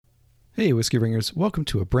Hey, Whiskey Ringers, welcome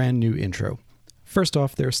to a brand new intro. First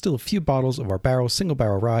off, there are still a few bottles of our single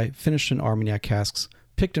barrel rye finished in Armagnac casks,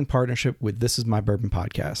 picked in partnership with This Is My Bourbon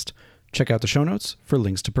podcast. Check out the show notes for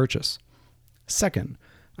links to purchase. Second,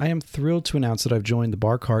 I am thrilled to announce that I've joined the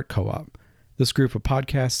Bar Cart Co-op. This group of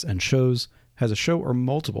podcasts and shows has a show or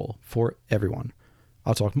multiple for everyone.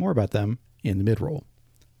 I'll talk more about them in the mid-roll.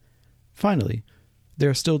 Finally, there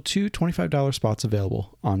are still two $25 spots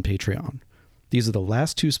available on Patreon. These are the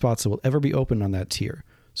last two spots that will ever be open on that tier,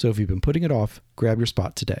 so if you've been putting it off, grab your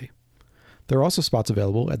spot today. There are also spots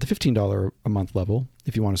available at the $15 a month level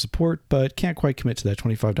if you want to support, but can't quite commit to that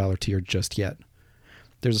 $25 tier just yet.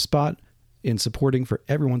 There's a spot in supporting for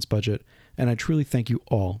everyone's budget, and I truly thank you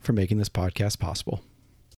all for making this podcast possible.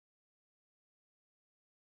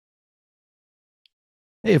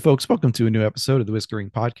 Hey folks, welcome to a new episode of the Whiskey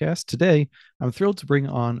Ring Podcast. Today, I'm thrilled to bring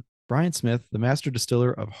on Bryan Smith, the master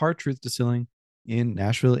distiller of Hard Truth Distilling in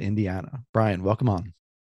Nashville, Indiana. Bryan, welcome on.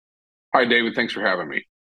 Hi, David. Thanks for having me.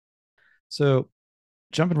 So,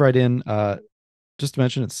 jumping right in, just to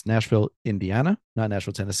mention, it's Nashville, Indiana, not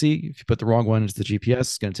Nashville, Tennessee. If you put the wrong one into the GPS,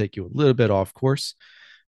 it's going to take you a little bit off course,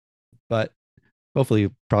 but hopefully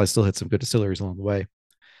you probably still hit some good distilleries along the way.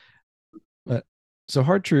 So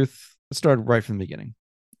Hard Truth, let's start right from the beginning.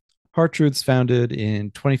 Hard Truth's founded in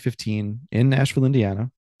 2015 in Nashville, Indiana,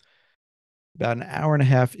 about an hour and a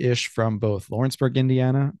half-ish from both Lawrenceburg,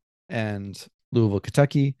 Indiana, and Louisville,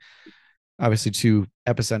 Kentucky. Obviously, two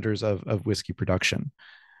epicenters of whiskey production.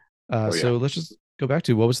 So let's just go back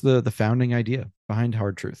to what was the founding idea behind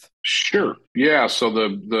Hard Truth? Sure. Yeah. So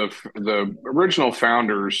the original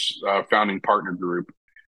founders, founding partner group,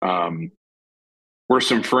 were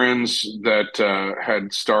some friends that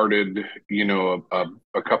had started,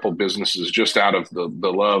 a couple businesses just out of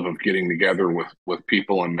the love of getting together with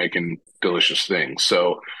people and making delicious things.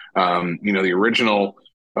 So, the original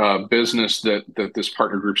business that this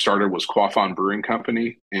partner group started was Quaffon Brewing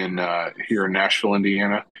Company in here in Nashville,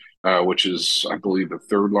 Indiana, which is, I believe, the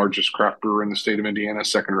third largest craft brewer in the state of Indiana,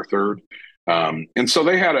 second or third. And so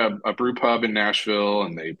they had a brew pub in Nashville,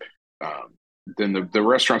 and they then the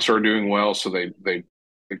restaurant started doing well, so they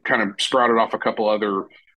kind of sprouted off a couple other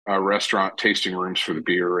restaurant tasting rooms for the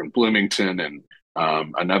beer in Bloomington and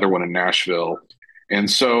another one in Nashville. And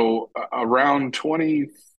so around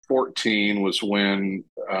 2014 was when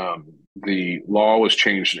the law was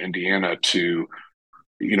changed in Indiana to,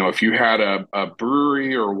 if you had a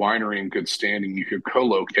brewery or winery in good standing, you could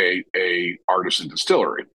co-locate a artisan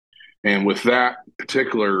distillery. And with that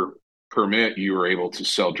particular permit, you were able to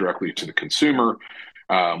sell directly to the consumer,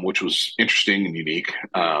 which was interesting and unique.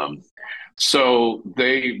 So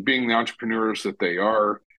they, being the entrepreneurs that they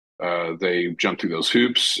are, they jumped through those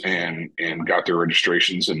hoops and got their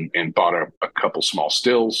registrations and bought a couple small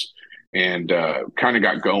stills and kind of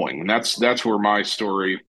got going. And that's where my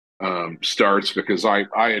story starts, because I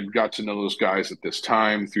had got to know those guys at this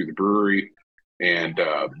time through the brewery and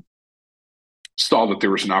saw that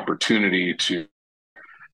there was an opportunity to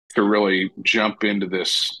really jump into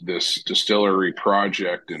this distillery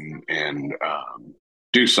project and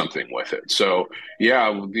do something with it. So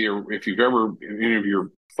yeah, if any of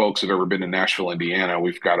your folks have ever been to Nashville, Indiana,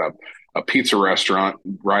 we've got a pizza restaurant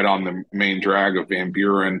right on the main drag of Van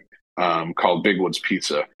Buren called Big Woods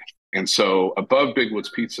Pizza. And so above Big Woods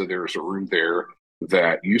Pizza, there's a room there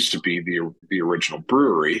that used to be the original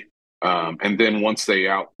brewery. And then once they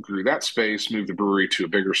outgrew that space, moved the brewery to a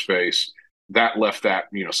bigger space, that left that,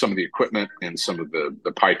 some of the equipment and some of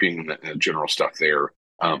the piping and the general stuff there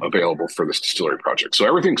available for this distillery project. So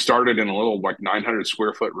everything started in a little like 900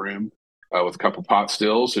 square foot room with a couple pot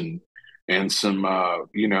stills and some,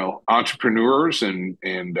 entrepreneurs and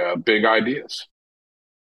big ideas.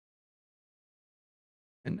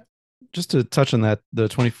 And just to touch on that, the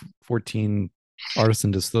 2014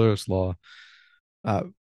 artisan distillers law,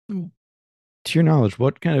 to your knowledge,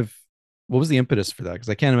 what was the impetus for that? Because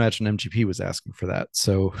I can't imagine MGP was asking for that.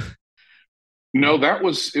 So no,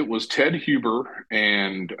 it was Ted Huber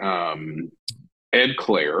and Ed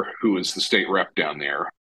Clare, who is the state rep down there.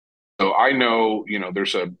 So I know,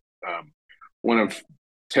 there's one of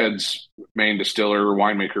Ted's main distiller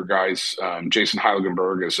winemaker guys, Jason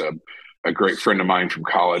Heiligenberg, is a great friend of mine from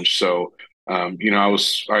college. So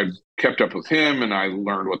I kept up with him and I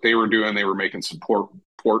learned what they were doing. They were making some port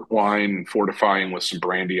wine and fortifying with some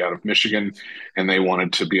brandy out of Michigan, and they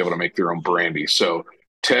wanted to be able to make their own brandy. So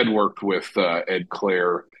Ted worked with Ed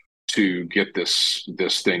Clare to get this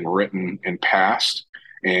thing written and passed,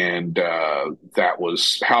 and that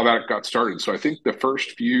was how that got started. So I think the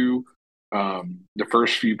first few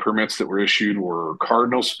permits that were issued were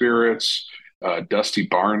Cardinal Spirits, Dusty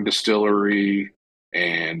Barn Distillery,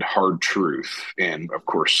 and Hard Truth, and of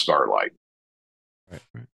course Starlight. Right,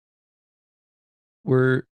 right.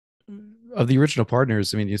 Were of the original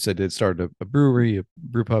partners, I mean, you said they started a brewery, a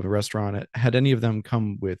brew pub, a restaurant. Had any of them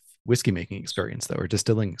come with whiskey making experience, though, or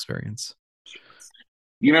distilling experience?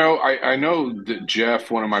 I know that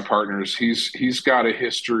Jeff, one of my partners, he's got a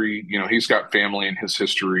history. He's got family in his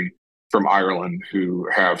history from Ireland who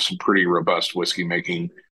have some pretty robust whiskey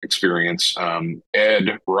making experience.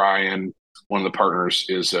 Ed Ryan, one of the partners,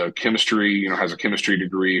 is a chemistry, has a chemistry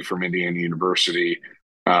degree from Indiana University.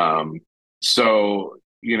 Um,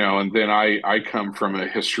 and then I come from a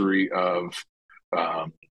history of,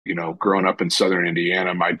 growing up in Southern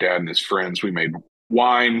Indiana. My dad and his friends, we made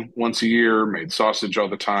wine once a year, made sausage all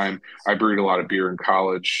the time. I brewed a lot of beer in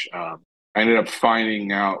college. I ended up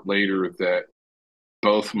finding out later that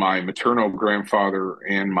both my maternal grandfather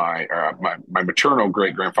and my maternal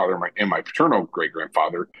great grandfather and my paternal great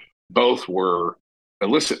grandfather both were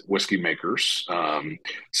illicit whiskey makers.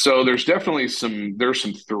 So there's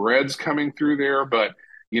some threads coming through there, but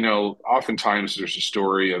oftentimes there's a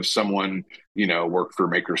story of someone worked for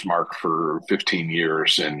Maker's Mark for 15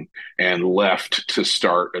 years and left to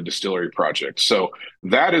start a distillery project. So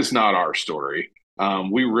that is not our story.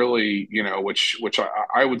 We really, which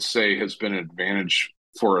I would say has been an advantage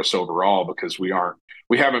for us overall because we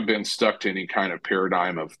haven't been stuck to any kind of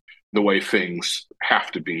paradigm of the way things have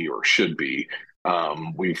to be or should be.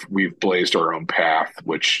 We've blazed our own path,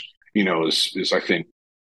 which is I think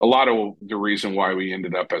a lot of the reason why we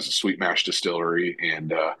ended up as a sweet mash distillery.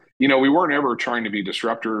 And we weren't ever trying to be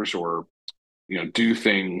disruptors or do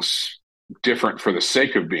things different for the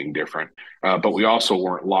sake of being different. But we also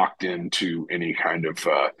weren't locked into any kind of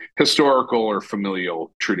historical or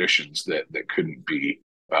familial traditions that couldn't be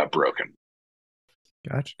broken.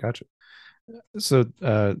 Gotcha. So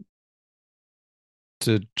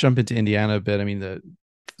to jump into Indiana a bit, I mean,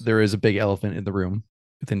 there is a big elephant in the room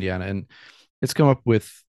with Indiana, and it's come up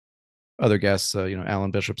with other guests.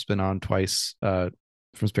 Alan Bishop's been on twice from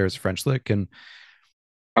Spirits of French Lick, and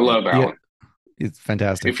I love yeah, Alan. it's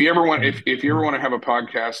fantastic. If you ever want to have a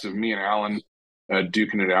podcast of me and Alan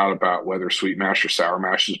duking it out about whether sweet mash or sour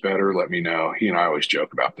mash is better, let me know. He and I always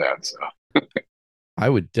joke about that. So I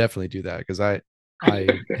would definitely do that because I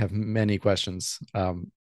have many questions.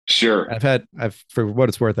 sure. I've for what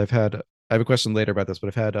it's worth, I have a question later about this, but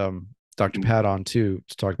I've had Dr. Mm. Pat on too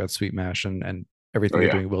to talk about sweet mash and everything Oh they're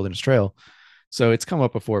yeah. doing at Wilderness Trail. So it's come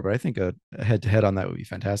up before, but I think a head to head on that would be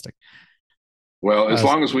fantastic. Well, as Uh,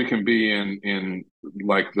 long as we can be in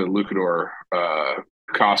like the Lucador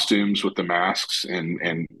costumes with the masks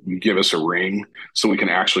and give us a ring so we can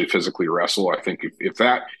actually physically wrestle, I think if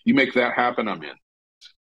that you make that happen, I'm in.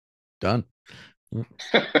 Done.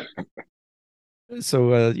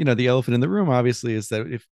 So the elephant in the room obviously is that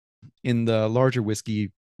if in the larger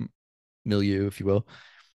whiskey milieu, if you will,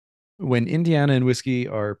 when Indiana and whiskey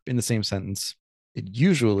are in the same sentence, it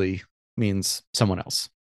usually means someone else.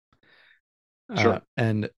 Sure.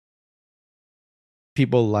 And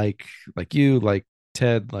people like you, like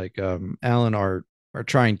Ted, like Alan are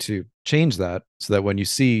trying to change that so that when you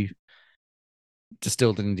see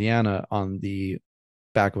distilled in Indiana on the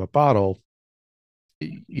back of a bottle,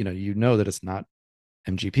 you know that it's not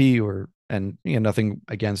MGP and nothing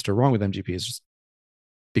against or wrong with MGP. It's just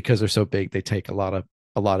because they're so big, they take a lot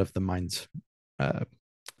of the minds. Uh,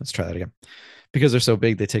 let's try that again. Because they're so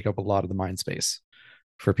big, they take up a lot of the mind space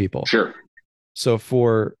for people. Sure. So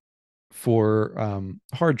for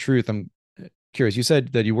Hard Truth, I'm curious. You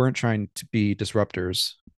said that you weren't trying to be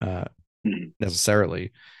disruptors Mhm.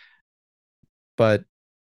 necessarily, but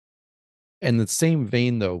in the same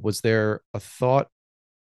vein, though, was there a thought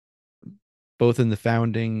both in the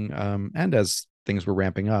founding and as things were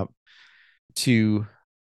ramping up to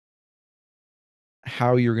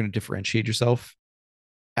how you're going to differentiate yourself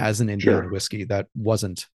as an Indiana Sure. whiskey that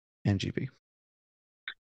wasn't NGP?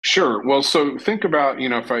 Sure. Well, so think about,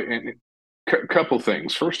 if couple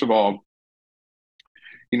things. First of all,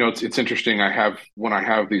 it's interesting. When I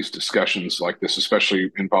have these discussions like this,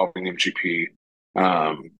 especially involving MGP,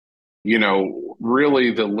 um,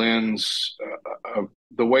 really the lens of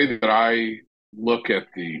the way that I look at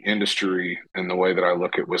the industry and the way that I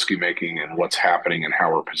look at whiskey making and what's happening and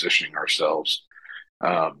how we're positioning ourselves.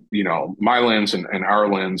 My lens and our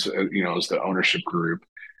lens, as the ownership group,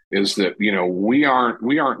 is that we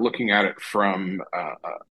aren't looking at it from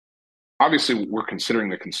obviously we're considering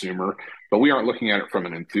the consumer, but we aren't looking at it from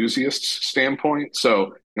an enthusiast's standpoint.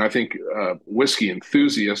 So, I think whiskey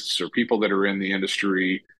enthusiasts or people that are in the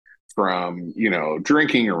industry from,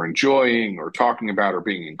 drinking or enjoying or talking about or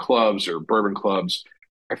being in clubs or bourbon clubs,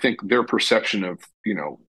 I think their perception of,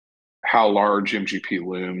 how large MGP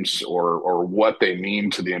looms or what they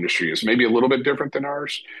mean to the industry is maybe a little bit different than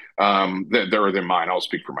ours, than mine. I'll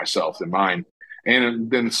speak for myself than mine.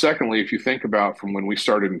 And then secondly, if you think about from when we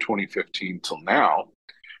started in 2015 till now,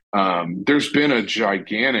 there's been a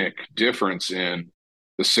gigantic difference in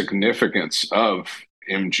the significance of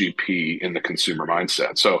MGP in the consumer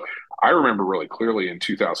mindset. So I remember really clearly in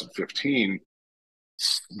 2015,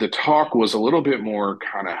 the talk was a little bit more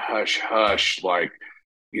kind of hush hush, like,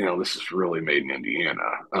 this is really made in Indiana.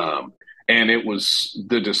 And it was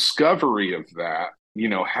the discovery of that,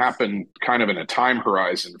 happened kind of in a time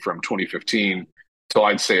horizon from 2015 till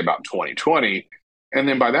I'd say about 2020. And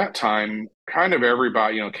then by that time, kind of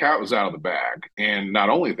everybody, cat was out of the bag. And not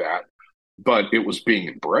only that, but it was being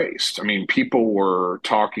embraced. I mean, people were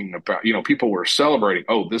talking about, people were celebrating,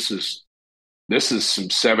 oh, this is some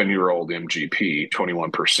 7-year-old MGP,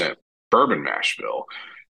 21% bourbon mash bill.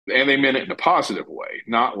 And they meant it in a positive way,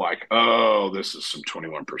 not like, oh, this is some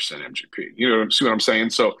 21% MGP. See what I'm saying?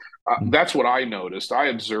 So that's what I noticed. I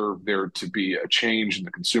observed there to be a change in the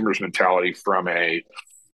consumer's mentality from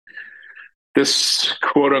this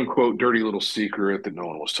quote unquote dirty little secret that no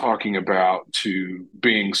one was talking about to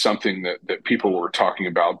being something that people were talking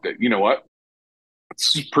about that,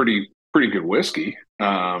 it's pretty good whiskey.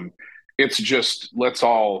 It's just, let's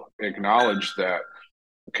all acknowledge that,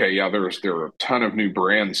 okay, yeah, there are a ton of new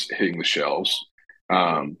brands hitting the shelves.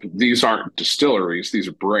 These aren't distilleries; these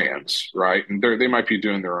are brands, right? And they might be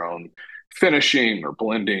doing their own finishing or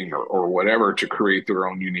blending or whatever to create their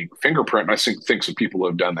own unique fingerprint. And I think some people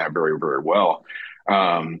have done that very, very well.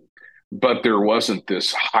 But there wasn't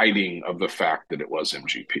this hiding of the fact that it was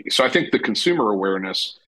MGP. So I think the consumer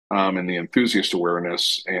awareness and the enthusiast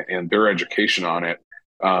awareness and their education on it,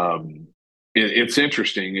 it's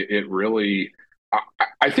interesting. It really.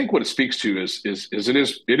 I think what it speaks to is it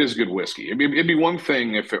is good whiskey. It'd be one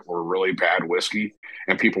thing if it were really bad whiskey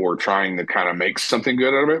and people were trying to kind of make something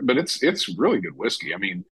good out of it, but it's really good whiskey. I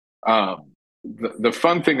mean, the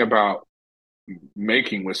fun thing about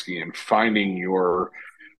making whiskey and finding your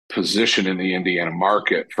position in the Indiana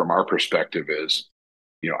market from our perspective is,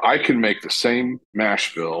 I can make the same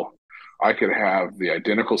mash bill, I could have the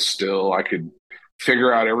identical still, I could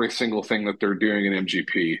figure out every single thing that they're doing in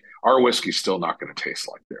MGP. Our whiskey's still not going to taste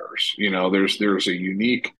like theirs. There's a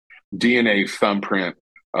unique DNA thumbprint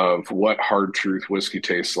of what hard truth whiskey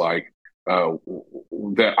tastes like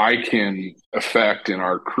that I can affect, and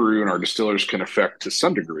our crew and our distillers can affect to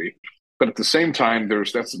some degree. But at the same time,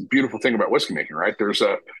 that's the beautiful thing about whiskey making, right? There's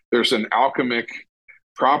an alchemic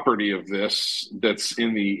property of this that's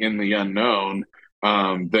in the unknown,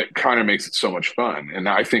 that kind of makes it so much fun. And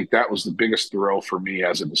I think that was the biggest thrill for me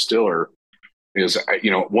as a distiller is,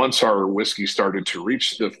 once our whiskey started to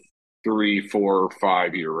reach the 3, 4,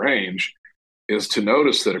 5 year range, is to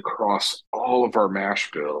notice that across all of our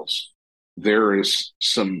mash bills, there is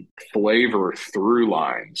some flavor through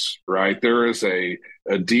lines, right? There is a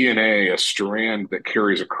DNA, a strand that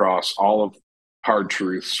carries across all of Hard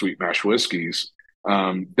Truth sweet mash whiskeys,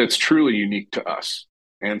 that's truly unique to us.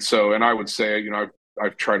 And I would say,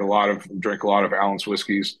 I've drank a lot of Allen's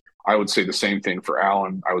whiskeys. I would say the same thing for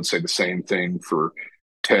Allen. I would say the same thing for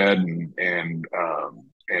Ted and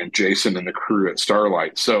Jason and the crew at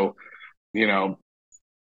Starlight. So,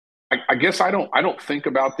 I guess I don't think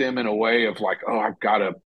about them in a way of like, oh, I've got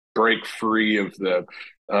to break free of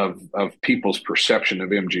of people's perception of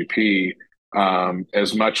MGP,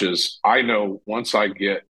 as much as I know once I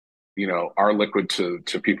get, our liquid to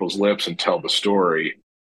people's lips and tell the story,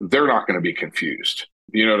 they're not going to be confused.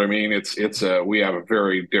 You know what I mean? We have a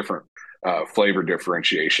very different flavor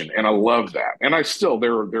differentiation, and I love that. And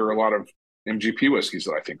there are a lot of MGP whiskeys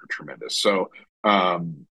that I think are tremendous. So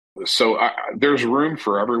there's room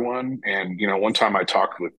for everyone. And one time I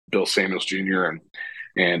talked with Bill Samuels Jr.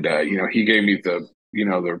 and he gave me the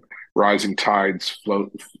rising tides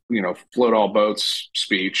float all boats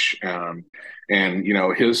speech. And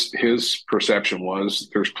his perception was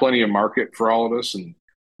there's plenty of market for all of us, and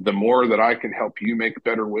the more that I can help you make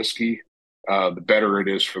better whiskey, the better it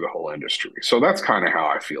is for the whole industry. So that's kind of how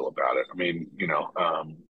I feel about it. I mean,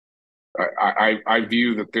 I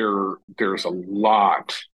view that there's a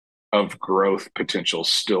lot of growth potential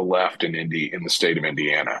still left in the state of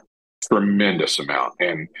Indiana, tremendous amount,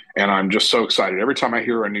 and I'm just so excited every time I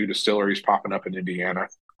hear a new distillery is popping up in Indiana.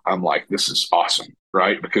 I'm like, this is awesome,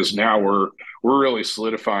 right? Because now we're really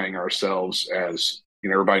solidifying ourselves as,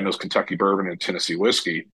 everybody knows Kentucky bourbon and Tennessee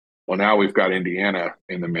whiskey. Well, now we've got Indiana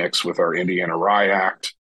in the mix with our Indiana Rye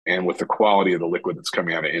Act and with the quality of the liquid that's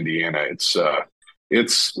coming out of Indiana.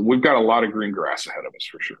 We've got a lot of green grass ahead of us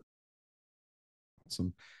for sure.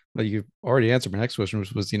 Awesome. Well, you already answered my next question,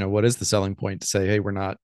 which was, what is the selling point to say, hey, we're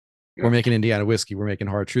Yeah. making Indiana whiskey, we're making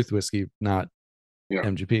hard truth whiskey, not Yeah.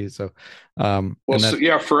 MGP. So, Well, and so that,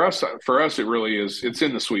 yeah, for us, it really is. It's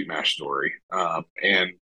in the sweet mash story,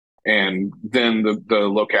 and then the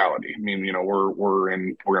locality. I mean, we're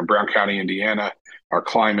in Brown County, Indiana. Our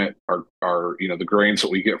climate, our the grains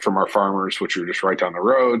that we get from our farmers, which are just right down the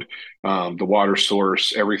road, the water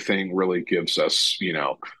source, everything really gives us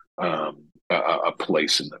a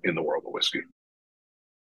place in the world of whiskey.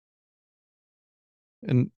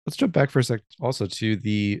 and let's jump back for a sec also to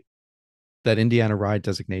that Indiana rye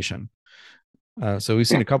designation. So we've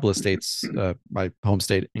seen Yeah. a couple of states, my home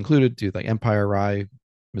state included, do like Empire Rye,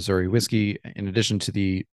 Missouri whiskey, in addition to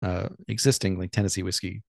the existing like Tennessee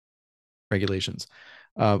whiskey regulations.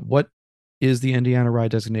 What is the Indiana rye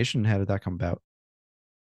designation, and how did that come about?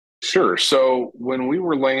 Sure. So when we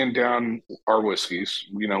were laying down our whiskeys,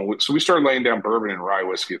 so we started laying down bourbon and rye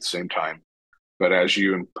whiskey at the same time. But as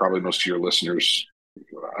you and probably most of your listeners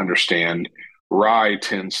understand, rye it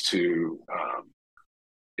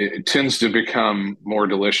tends to become more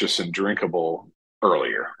delicious and drinkable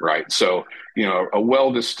earlier, right? So a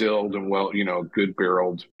well distilled and good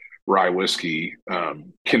barreled rye whiskey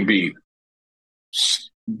can be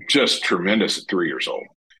just tremendous at 3 years old.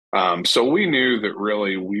 So we knew that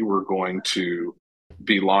really we were going to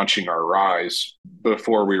be launching our ryes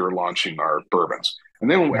before we were launching our bourbons. And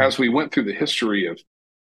then Mm. as we went through the history of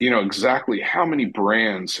exactly how many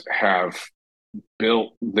brands have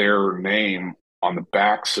built their name on the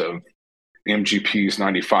backs of MGP's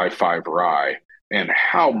 95.5 rye, and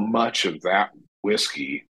how much of that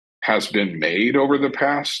whiskey has been made over the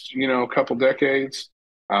past, couple decades.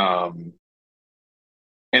 Um,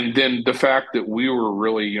 and then the fact that we were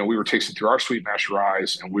really, we were tasting through our sweet mash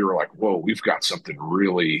ryes, and we were like, whoa, we've got something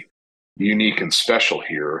really unique and special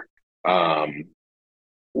here.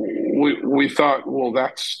 We thought, well,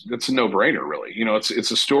 that's a no brainer, really.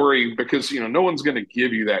 It's a story because no one's going to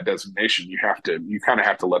give you that designation. You kind of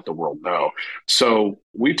have to let the world know. So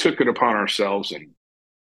we took it upon ourselves, and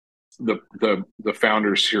the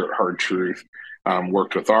founders here at Hard Truth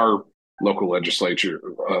worked with our local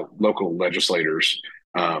legislators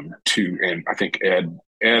and I think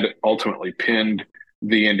Ed ultimately pinned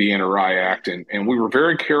the Indiana Rye Act, and we were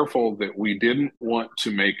very careful that we didn't want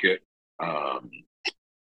to make it.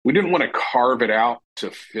 We didn't want to carve it out to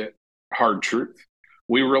fit Hard Truth.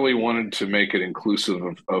 We really wanted to make it inclusive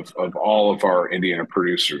of all of our Indiana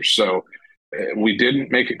producers. So we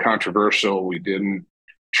didn't make it controversial. We didn't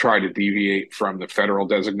try to deviate from the federal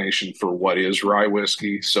designation for what is rye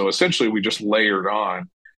whiskey. So essentially, we just layered on,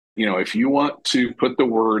 if you want to put the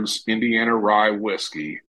words Indiana Rye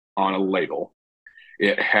Whiskey on a label,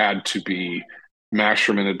 it had to be mash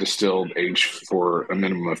fermented distilled aged for a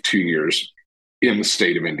minimum of 2 years in the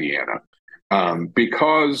state of Indiana.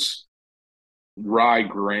 Because rye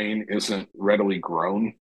grain isn't readily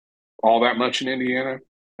grown all that much in Indiana,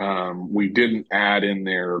 we didn't add in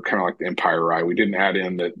there, kind of like the Empire Rye, we didn't add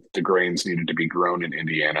in that the grains needed to be grown in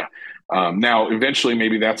Indiana. Now, eventually,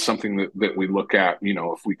 maybe that's something that we look at,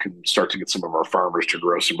 if we can start to get some of our farmers to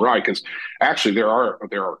grow some rye, because actually there are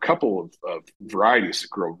a couple of varieties that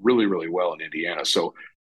grow really, really well in Indiana. So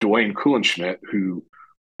Dwayne Kuhlenschmidt, who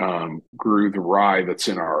grew the rye that's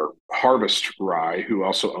in our harvest rye, who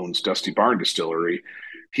also owns Dusty Barn Distillery.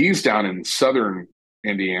 He's down in southern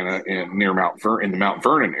Indiana and near in the Mount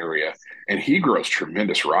Vernon area, and he grows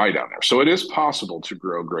tremendous rye down there. So it is possible to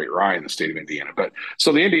grow great rye in the state of Indiana. But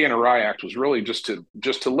so the Indiana Rye Act was really just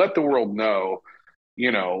to let the world know,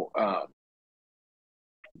 you know, uh,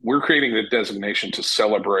 we're creating the designation to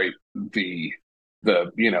celebrate the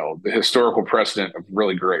historical precedent of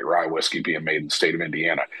really great rye whiskey being made in the state of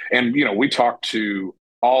Indiana. And we talked to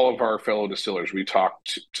all of our fellow distillers. We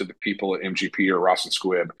talked to the people at MGP or Ross and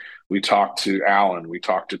Squibb. We talked to Alan. We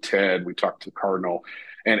talked to Ted. We talked to Cardinal,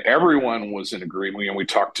 and everyone was in agreement. And we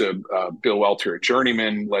talked to Bill Welter at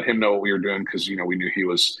Journeyman, let him know what we were doing because we knew he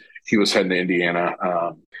was heading to Indiana.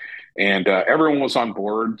 And everyone was on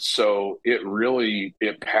board, so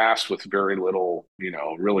it passed with very little,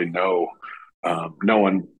 really no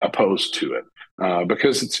one opposed to it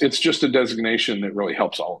because it's just a designation that really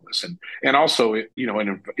helps all of us, and also it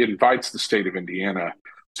invites the state of Indiana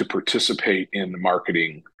to participate in the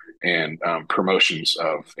marketing and promotions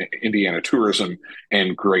of Indiana tourism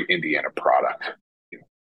and great Indiana product.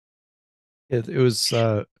 It was,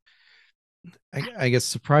 I guess,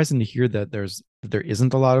 surprising to hear that there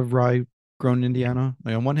isn't a lot of rye grown in Indiana.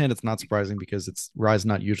 Like, on one hand, it's not surprising because rye is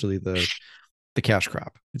not usually the cash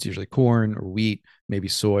crop. It's usually corn or wheat, maybe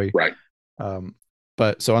soy. Right. Um,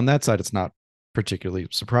 but so on that side, it's not particularly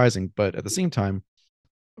surprising. But at the same time,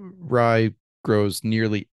 rye grows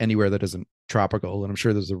nearly anywhere that isn't tropical, and I'm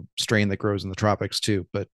sure there's a strain that grows in the tropics too.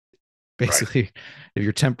 But Right. basically, if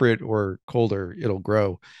you're temperate or colder, it'll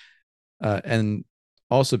grow. And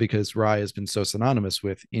also because rye has been so synonymous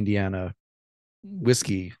with Indiana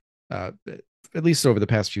whiskey, at least over the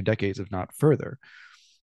past few decades, if not further.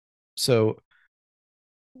 So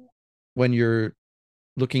when you're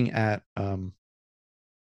looking at the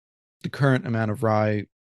current amount of rye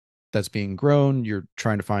that's being grown, you're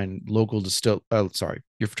trying to find you're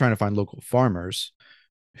trying to find local farmers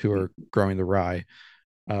who are growing the rye.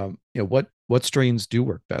 What strains do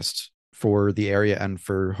work best for the area and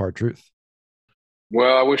for Hard Truth?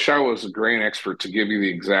 Well, I wish I was a grain expert to give you the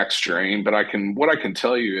exact strain, but what I can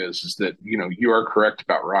tell you is that, you are correct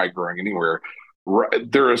about rye growing anywhere.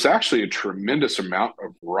 There is actually a tremendous amount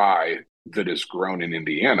of rye that is grown in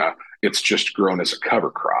Indiana. It's just grown as a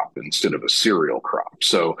cover crop instead of a cereal crop.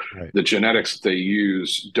 So Right. the genetics that they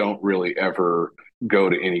use don't really ever go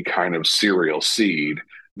to any kind of cereal seed.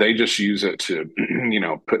 They just use it to,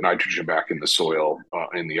 put nitrogen back in the soil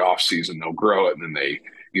in the off season. They'll grow it and then they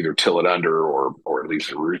either till it under or leave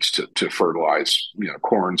the roots to fertilize,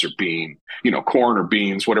 corn or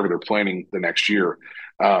beans, whatever they're planting the next year.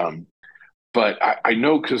 But I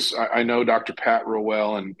know because I know Dr. Pat real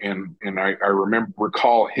well, and I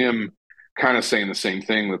recall him kind of saying the same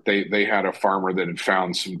thing, that they had a farmer that had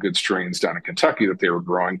found some good strains down in Kentucky that they were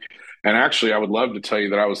growing. And actually, I would love to tell you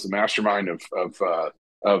that I was the mastermind of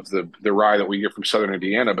the rye that we get from Southern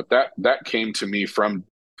Indiana, but that came to me from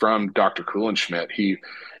Dr. Schmidt.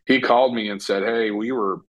 He called me and said, "Hey,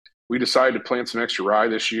 we decided to plant some extra rye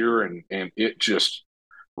this year, and it just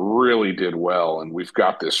really did well, and we've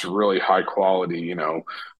got this really high quality, and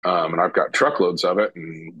I've got truckloads of it,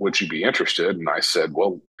 and would you be interested?" And I said,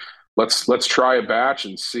 "Well, let's try a batch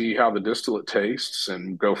and see how the distillate tastes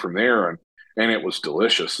and go from there." And it was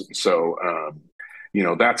delicious. And so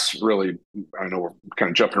that's really, I know we're kind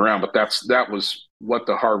of jumping around, but that was what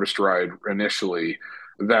the harvest ride initially,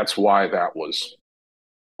 that's why that was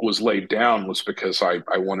laid down, was because I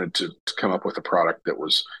wanted to come up with a product that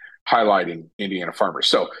was highlighting Indiana farmers.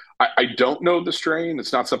 So I don't know the strain.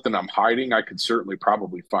 It's not something I'm hiding. I could certainly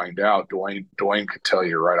probably find out. Dwayne could tell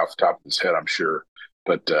you right off the top of his head, I'm sure.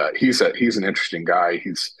 But he's an interesting guy.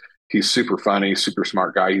 He's super funny, super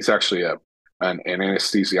smart guy. He's actually an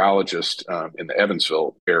anesthesiologist in the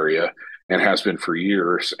Evansville area, and has been for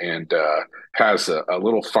years, and has a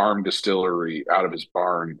little farm distillery out of his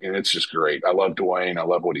barn, and it's just great. I love Dwayne. I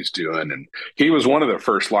love what he's doing, and he was one of the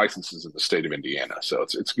first licenses in the state of Indiana, so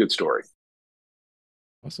it's a good story.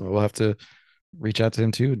 Awesome. We'll have to reach out to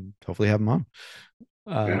him too and hopefully have him on.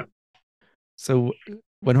 Uh, Yeah. so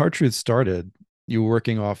when Hard Truth started, you were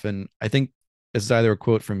working off, and I think it's either a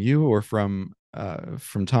quote from you or from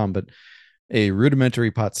Tom, but a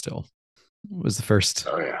rudimentary pot still was the first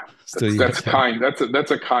Oh yeah, still that's you that's guys had. kind.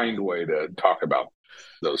 That's a kind way to talk about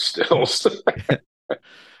those stills.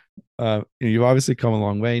 You've obviously come a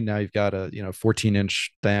long way. Now you've got a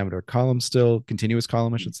 14-inch diameter column still, continuous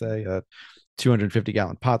column, I should say, a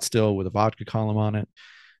 250-gallon pot still with a vodka column on it.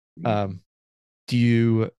 Um, do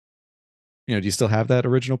you still have that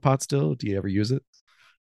original pot still? Do you ever use it?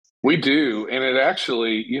 We do, and it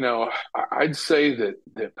actually, I'd say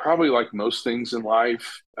that probably like most things in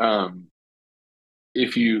life,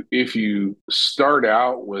 if you start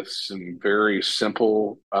out with some very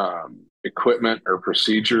simple equipment or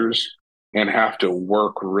procedures and have to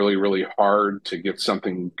work really really hard to get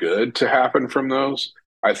something good to happen from those,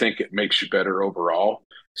 I think it makes you better overall.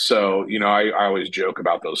 So I always joke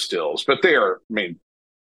about those stills, but I mean,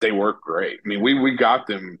 they work great. I mean, we got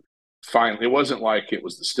them fine. It wasn't like it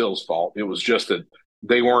was the stills fault. It was just that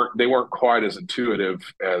they weren't quite as intuitive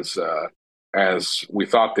as we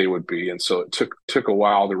thought they would be, and so it took a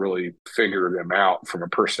while to really figure them out from a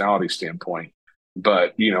personality standpoint.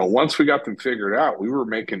 But once we got them figured out, we were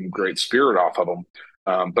making great spirit off of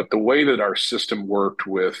them. But the way that our system worked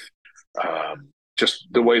with just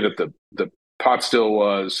the way that the pot still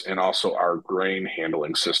was, and also our grain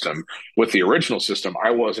handling system with the original system, I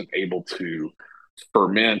wasn't able to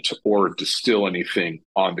ferment or distill anything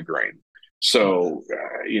on the grain. So,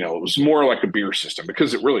 it was more like a beer system,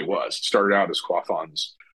 because it really was. It started out as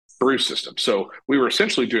Quafon's brew system. So we were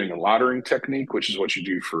essentially doing a lautering technique, which is what you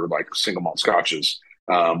do for like single malt scotches,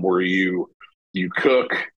 where you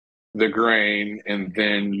cook the grain, and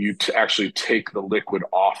then you actually take the liquid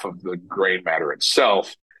off of the grain matter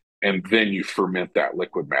itself, and then you ferment that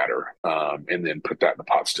liquid matter, and then put that in the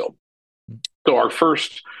pot still. So our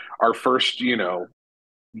first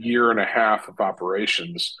year and a half of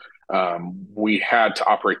operations, we had to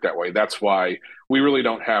operate that way. That's why we really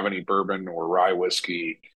don't have any bourbon or rye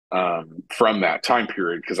whiskey from that time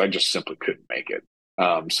period because I just simply couldn't make it.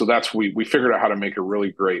 So we figured out how to make a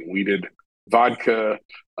really great wheated vodka,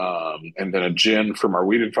 and then a gin from our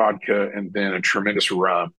wheated vodka, and then a tremendous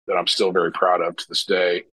rum that I'm still very proud of to this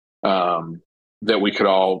day. That we could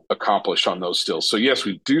all accomplish on those stills. So yes,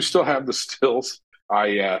 we do still have the stills.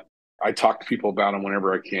 I talk to people about them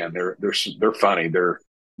whenever I can. They're funny. They're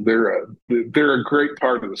a great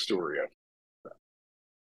part of the story.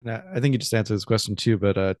 I think you just answered this question too,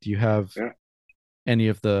 but do you have Yeah. any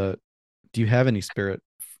of the do you have any spirit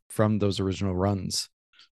from those original runs?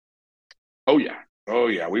 Oh yeah. Oh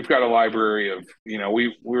yeah. We've got a library of,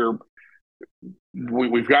 we've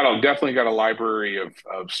definitely got a library of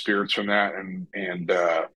spirits from that. And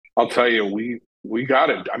I'll tell you, we got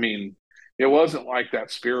it. I mean, it wasn't like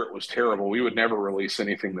that spirit was terrible. We would never release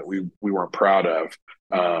anything that we weren't proud of.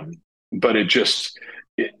 But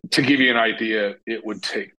to give you an idea, it would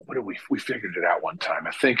take, what did we figured it out one time.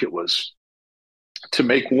 I think it was to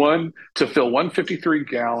fill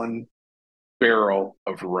 153-gallon barrel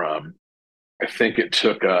of rum. I think it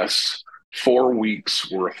took us 4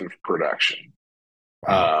 weeks worth of production.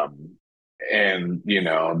 Wow. And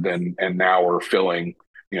now we're filling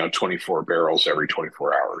 24 barrels every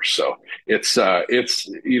 24 hours. So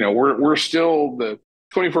we're still the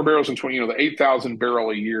 24 barrels and 20, the 8,000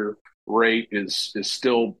 barrel a year rate is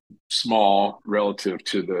still small relative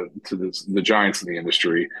to the giants in the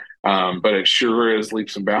industry. But it sure is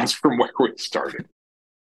leaps and bounds from where we started.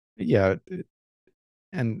 Yeah.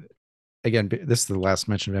 And again, this is the last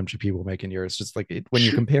mention of MGP we'll make in here. It's just like when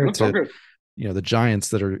you compare it to, the giants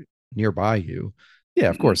that are nearby you. Yeah,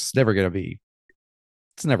 of course, it's never going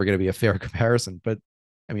to be a fair comparison. But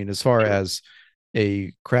I mean, as far as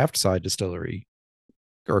a craft side distillery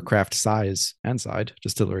or craft size and side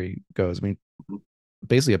distillery goes, I mean,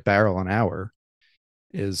 basically a barrel an hour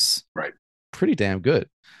is right. Pretty damn good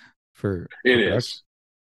for it production. is.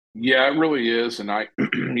 Yeah, it really is. And I,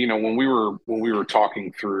 when we were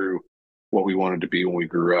talking through what we wanted to be when we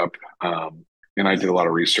grew up, and I did a lot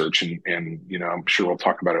of research, and I'm sure we'll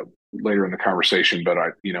talk about it later in the conversation. But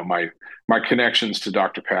my connections to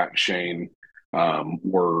Dr. Pat and Shane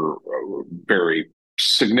were very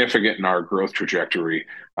significant in our growth trajectory.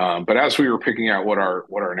 But as we were picking out what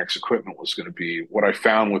our next equipment was going to be, what I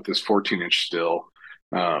found with this 14-inch still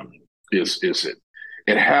is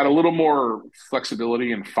it had a little more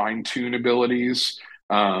flexibility and fine tune abilities,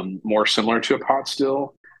 more similar to a pot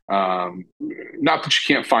still. Not that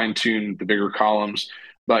you can't fine tune the bigger columns,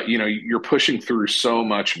 but you're pushing through so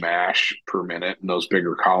much mash per minute in those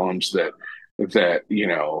bigger columns that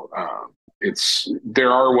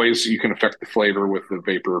there are ways that you can affect the flavor with the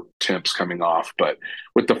vapor temps coming off. But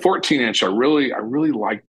with the 14-inch, I really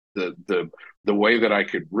like the way that I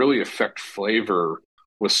could really affect flavor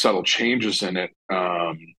with subtle changes in it.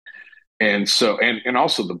 And so, and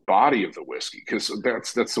also the body of the whiskey, because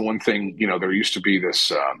that's the one thing, there used to be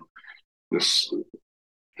this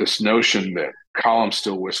notion that column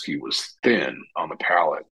still whiskey was thin on the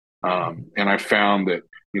palate. And I found that,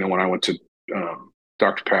 when I went to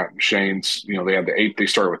Dr. Pat and Shane's, they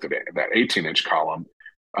started with that 18-inch column.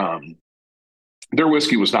 Their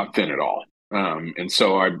whiskey was not thin at all. And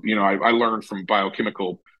so I learned from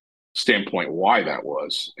biochemical standpoint why that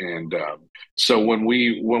was. And so when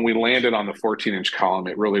we landed on the 14-inch column,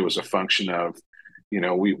 it really was a function of,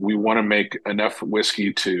 we want to make enough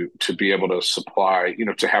whiskey to be able to supply,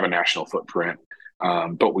 to have a national footprint,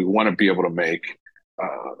 but we want to be able to make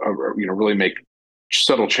really make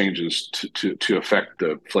subtle changes to affect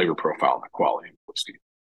the flavor profile and the quality of whiskey.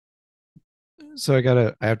 So I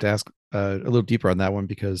have to ask a little deeper on that one,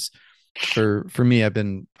 because for me, I've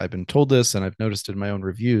been told this, and I've noticed in my own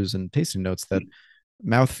reviews and tasting notes that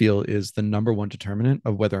mouthfeel is the number one determinant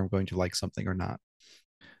of whether I'm going to like something or not.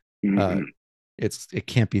 Mm-hmm. It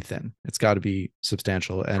can't be thin. It's got to be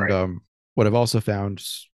substantial. And right. What I've also found,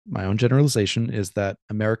 my own generalization, is that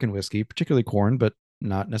American whiskey, particularly corn, but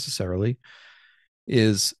not necessarily,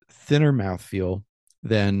 is thinner mouthfeel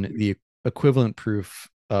than the equivalent proof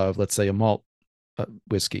of, let's say, a malt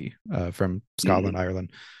whiskey from Scotland,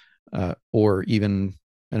 Ireland, or even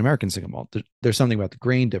an American single malt. There's something about the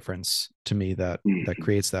grain difference to me that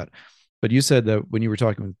creates that. But you said that when you were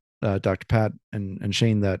talking with Dr. Pat and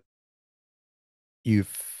Shane, that you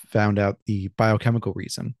found out the biochemical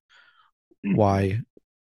reason why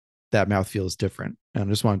that mouthfeel is different. And I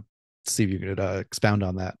just want to see if you could expound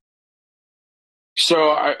on that.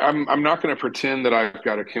 So I'm not going to pretend that I've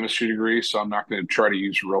got a chemistry degree, so I'm not going to try to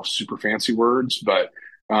use real super fancy words. But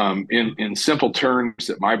in simple terms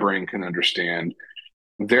that my brain can understand,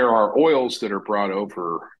 there are oils that are brought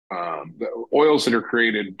over the oils that are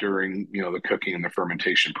created during the cooking and the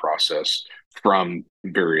fermentation process from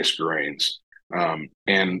various grains,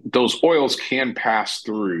 and those oils can pass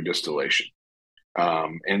through distillation.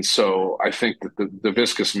 And so I think that the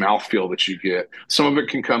viscous mouthfeel that you get, some of it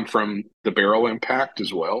can come from the barrel impact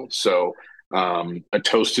as well. So a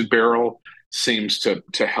toasted barrel seems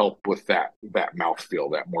to help with that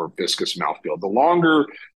mouthfeel, that more viscous mouthfeel.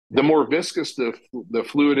 The more viscous the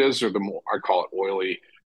fluid is, or the more, I call it oily,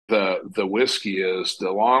 the whiskey is,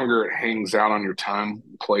 the longer it hangs out on your tongue,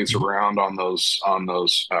 plays around on those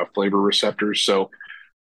flavor receptors. So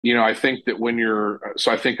I think that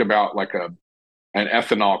I think about like an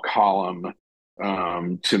ethanol column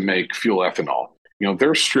to make fuel ethanol.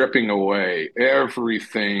 They're stripping away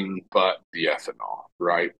everything but the ethanol,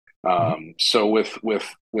 right? Mhm. So with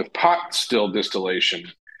pot still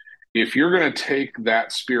distillation, if you're going to take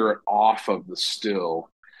that spirit off of the still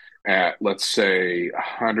at, let's say,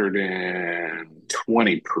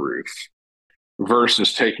 120 proof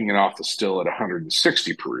versus taking it off the still at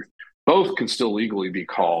 160 proof, both can still legally be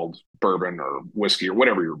called bourbon or whiskey or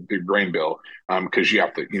whatever your grain bill, because you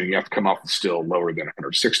have to come off the still lower than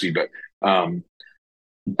 160. But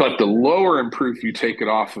the lower in proof you take it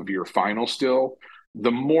off of your final still,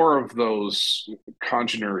 the more of those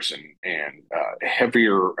congeners and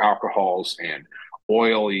heavier alcohols and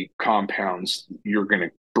oily compounds you're going to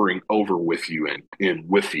bring over with you in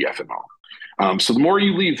with the ethanol. So the more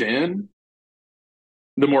you leave in,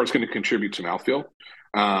 the more it's going to contribute to mouthfeel.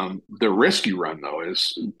 The risk you run, though,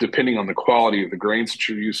 is depending on the quality of the grains that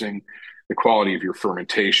you're using, the quality of your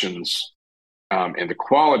fermentations, and the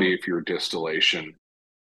quality of your distillation.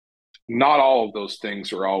 Not all of those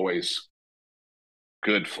things are always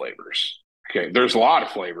good flavors. Okay, there's a lot of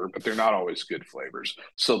flavor, but they're not always good flavors.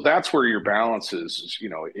 So that's where your balance is.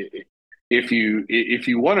 If you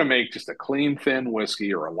want to make just a clean, thin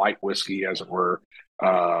whiskey or a light whiskey, as it were,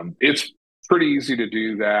 it's pretty easy to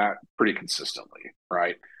do that pretty consistently,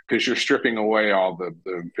 right? Because you're stripping away all the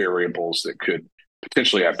variables that could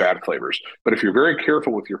potentially have bad flavors. But if you're very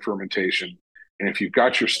careful with your fermentation, and if you've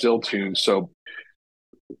got your still tune, so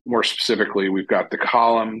more specifically, we've got the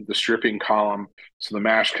column, the stripping column. So the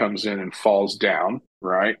mash comes in and falls down,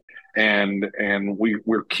 right? And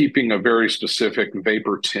we're keeping a very specific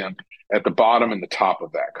vapor temp at the bottom and the top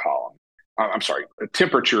of that column. I'm sorry, a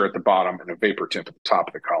temperature at the bottom and a vapor temp at the top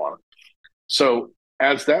of the column. So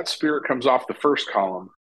as that spirit comes off the first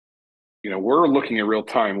column, we're looking at real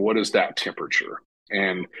time. What is that temperature?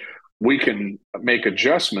 And we can make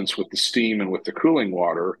adjustments with the steam and with the cooling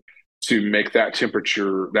water to make that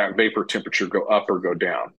temperature, that vapor temperature, go up or go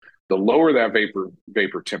down. The lower that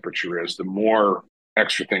vapor temperature is, the more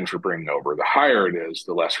extra things we're bringing over. The higher it is,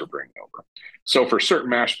 the less we're bringing over. So for certain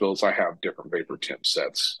mash bills, I have different vapor temp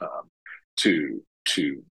sets to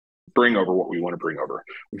bring over what we want to bring over.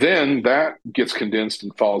 Then that gets condensed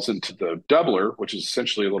and falls into the doubler, which is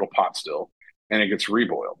essentially a little pot still, and it gets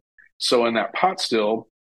reboiled. So in that pot still,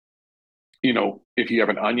 if you have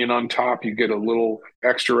an onion on top, you get a little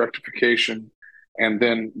extra rectification, and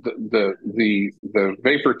then the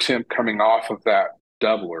vapor temp coming off of that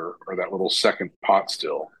doubler or that little second pot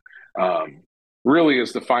still really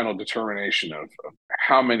is the final determination of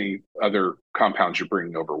how many other compounds you're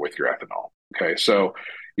bringing over with your ethanol. Okay, so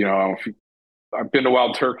I've been to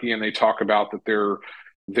Wild Turkey and they talk about that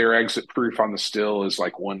their exit proof on the still is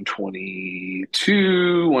like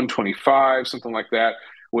 122, 125, something like that,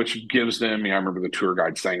 which gives them, I remember the tour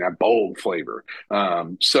guide saying, that bold flavor.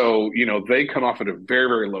 So they come off at a very,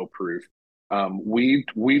 very low proof. We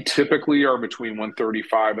typically are between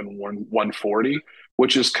 135 and 140,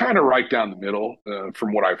 which is kind of right down the middle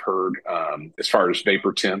from what I've heard as far as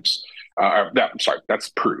vapor temps. That's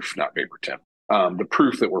proof, not vapor temp. The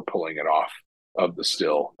proof that we're pulling it off of the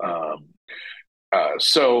still.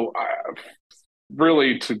 So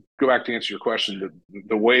really, to go back to answer your question,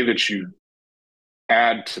 the way that you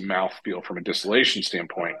add to mouthfeel from a distillation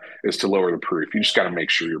standpoint is to lower the proof. You just got to make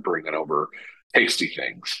sure you're bringing over tasty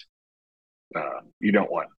things. You don't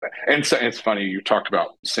want that. And so it's funny, you talked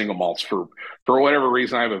about single malts. For whatever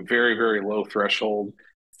reason, I have a very, very low threshold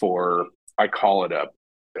for, I call it a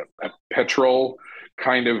petrol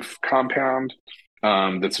kind of compound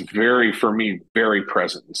that's very, for me, very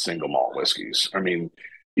present in single malt whiskeys. I mean,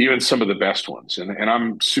 even some of the best ones, and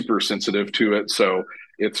I'm super sensitive to it. So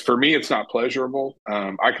for me, it's not pleasurable.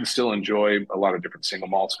 I can still enjoy a lot of different single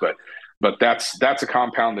malts, but that's a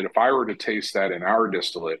compound that if I were to taste that in our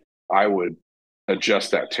distillate, I would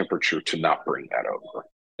adjust that temperature to not bring that over.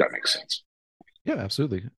 That makes sense. Yeah,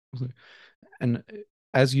 absolutely. And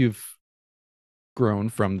as you've grown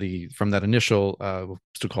from that initial, we'll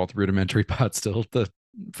still call it the rudimentary pot still, the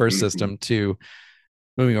first Hmm. system to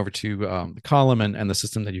moving over to the column and the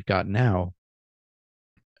system that you've got now.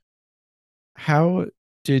 How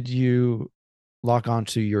did you lock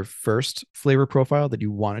onto your first flavor profile that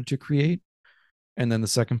you wanted to create? And then the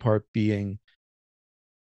second part being,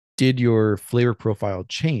 did your flavor profile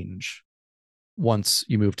change once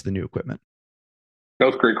you moved to the new equipment?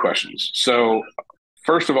 Both great questions. So,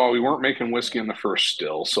 first of all, we weren't making whiskey in the first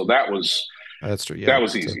still, so That's true. that Yeah.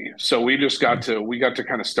 was So, easy. So we got to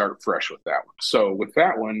kind of start fresh with that one. So with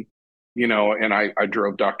that one, and I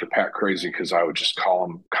drove Dr. Pat crazy because I would just call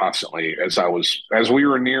him constantly as we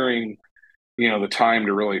were nearing, the time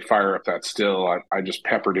to really fire up that still. I just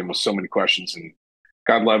peppered him with so many questions, and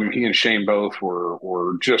God love him. He and Shane both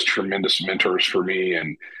were just tremendous mentors for me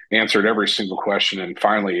and answered every single question. And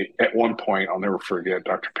finally, at one point, I'll never forget,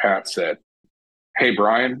 Dr. Pat said, "Hey,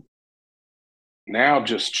 Bryan, now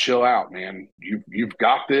just chill out, man. You've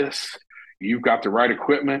got this. You've got the right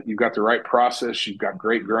equipment. You've got the right process. You've got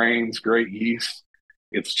great grains, great yeast.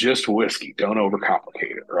 It's just whiskey. Don't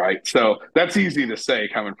overcomplicate it, right?" So that's easy to say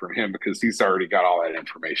coming from him because he's already got all that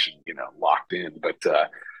information, locked in.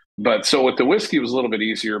 But so with the whiskey, it was a little bit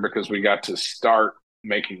easier because we got to start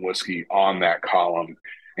making whiskey on that column,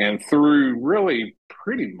 and through really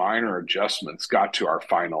pretty minor adjustments, got to our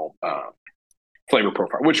final flavor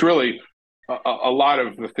profile, which really a lot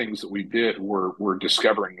of the things that we did were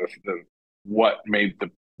discovering what made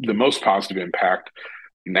the most positive impact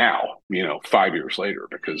now, 5 years later,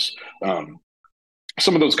 because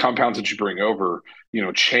some of those compounds that you bring over,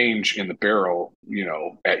 change in the barrel,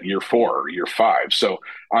 at year 4 or year 5. So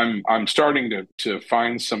I'm starting to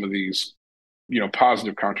find some of these,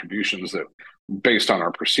 positive contributions that based on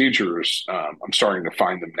our procedures, I'm starting to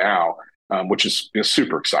find them now, which is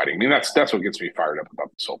super exciting. I mean, that's what gets me fired up about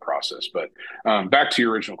this whole process. But back to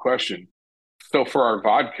your original question. So for our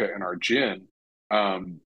vodka and our gin,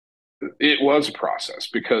 um, it was a process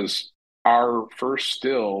because our first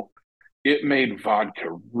still, it made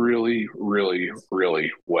vodka really, really,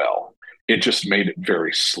 really well. It just made it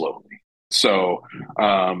very slowly. So,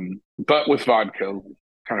 but with vodka,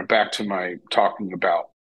 kind of back to my talking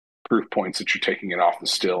about proof points that you're taking it off the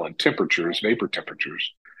still and temperatures, vapor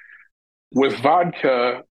temperatures. With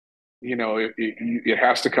vodka, it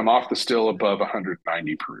has to come off the still above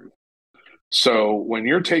 190 proof. So when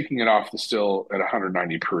you're taking it off the still at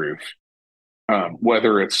 190 proof,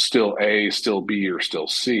 whether it's still A, still B, or still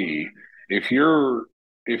C, if your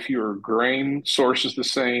grain source is the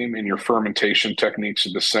same and your fermentation techniques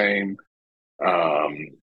are the same, um,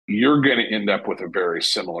 you're going to end up with a very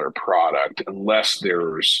similar product unless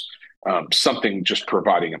there's something just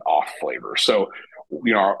providing an off flavor. So,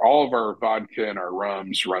 all of our vodka and our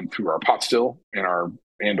rums run through our pot still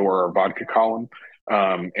and or our vodka column,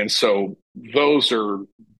 and so those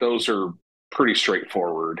are pretty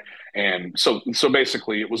straightforward. And so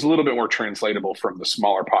basically, it was a little bit more translatable from the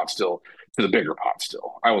smaller pot still to the bigger pot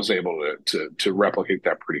still. I was able to replicate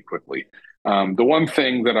that pretty quickly. The one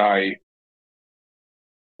thing that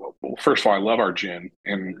well, first of all, I love our gin,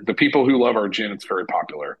 and the people who love our gin, it's very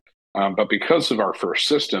popular. But because of our first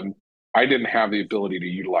system, I didn't have the ability to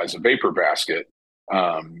utilize a vapor basket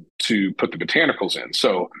to put the botanicals in.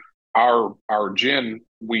 So our gin,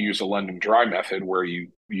 we use a London dry method where you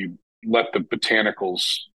let the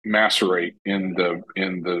botanicals macerate in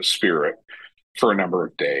the spirit for a number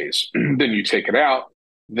of days. Then you take it out.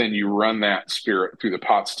 Then you run that spirit through the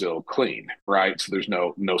pot still clean, right? So there's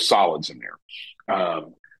no solids in there.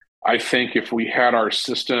 I think if we had our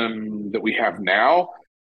system that we have now,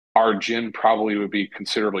 our gin probably would be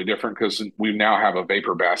considerably different because we now have a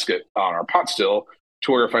vapor basket on our pot still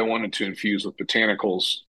to where if I wanted to infuse with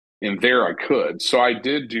botanicals in there, I could. So I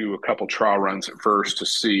did do a couple trial runs at first to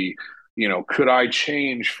see, could I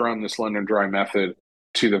change from this London dry method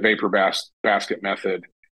to the vapor basket method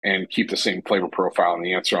and keep the same flavor profile? And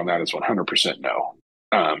the answer on that is 100%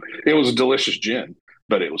 no. It was a delicious gin,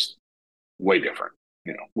 but it was way different,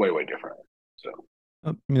 way, way different. So,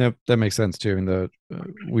 I mean, that makes sense too. I mean,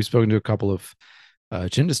 we've spoken to a couple of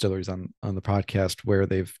gin distilleries on the podcast where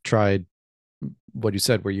they've tried what you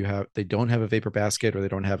said, where they don't have a vapor basket or they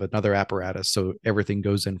don't have another apparatus, so everything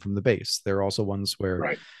goes in from the base. There are also ones where,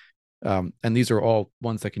 right. and these are all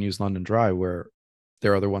ones that can use London Dry, where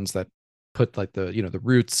there are other ones that put like the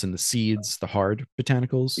roots and the seeds, the hard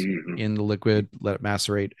botanicals Mm-hmm. in the liquid, let it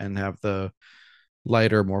macerate, and have the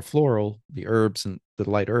lighter, more floral, the herbs and the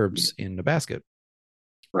light herbs in the basket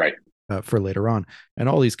Right. for later on. And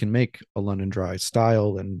all these can make a London Dry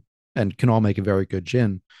style and can all make a very good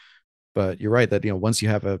gin. But you're right that once you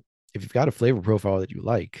have if you've got a flavor profile that you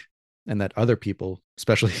like and that other people,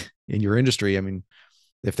 especially in your industry, I mean,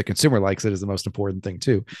 if the consumer likes it is the most important thing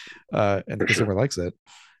too. And the consumer likes it,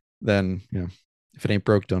 then, if it ain't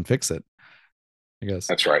broke, don't fix it, I guess.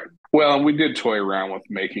 That's right. Well, we did toy around with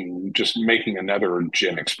making another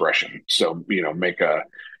gin expression. So, make a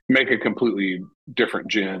completely different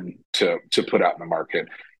gin to put out in the market.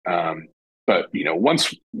 But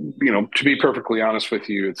once, to be perfectly honest with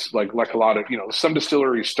you, it's like a lot of, some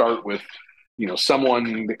distilleries start with,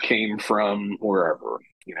 someone that came from wherever,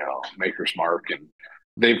 Maker's Mark, and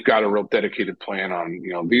they've got a real dedicated plan on,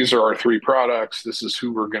 these are our three products. This is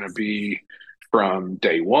who we're going to be from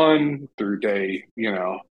day one through day,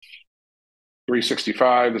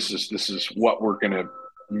 365. This is what we're going to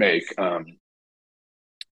make.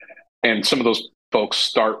 And some of those folks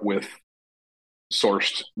start with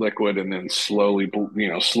sourced liquid and then slowly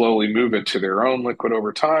move it to their own liquid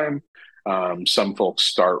over time. Some folks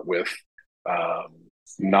start with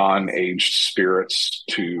non-aged spirits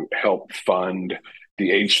to help fund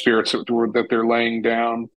the aged spirits that they're laying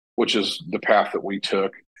down, which is the path that we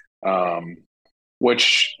took,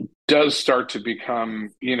 which does start to become,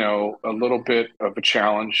 a little bit of a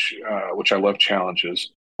challenge, which I love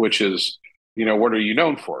challenges, which is, what are you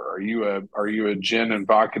known for? Are you a gin and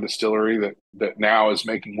vodka distillery that now is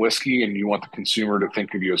making whiskey and you want the consumer to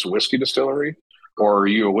think of you as a whiskey distillery? Or are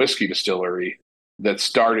you a whiskey distillery that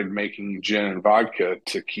started making gin and vodka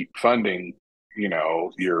to keep funding,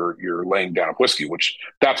 your laying down of whiskey, which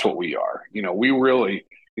that's what we are. We really,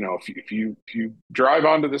 if you drive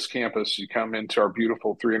onto this campus, you come into our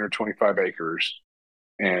beautiful 325 acres,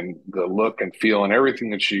 and the look and feel and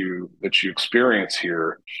everything that you experience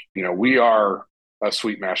here, we are a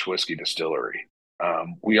sweet mash whiskey distillery.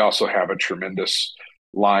 We also have a tremendous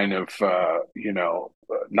line of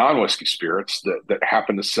non-whiskey spirits that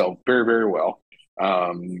happen to sell very, very well.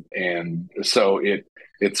 And so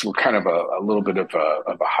it's kind of a little bit of a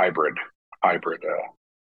hybrid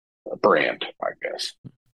brand, I guess.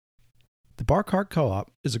 The Bar Cart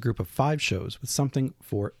Co-op is a group of 5 shows with something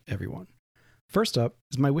for everyone. First up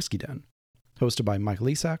is My Whiskey Den, hosted by Michael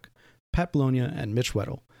Isak, Pat Bologna, and Mitch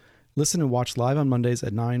Weddle. Listen and watch live on Mondays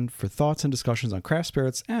at 9 for thoughts and discussions on craft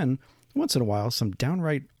spirits and, once in a while, some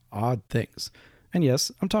downright odd things. And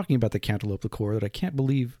yes, I'm talking about the cantaloupe liqueur that I can't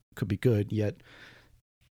believe could be good, yet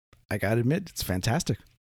I gotta admit, it's fantastic.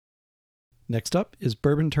 Next up is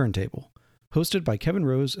Bourbon Turntable, hosted by Kevin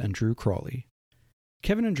Rose and Drew Crawley.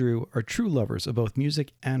 Kevin and Drew are true lovers of both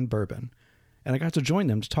music and bourbon, and I got to join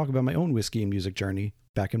them to talk about my own whiskey and music journey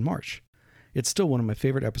back in March. It's still one of my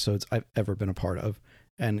favorite episodes I've ever been a part of,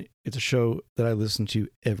 and it's a show that I listen to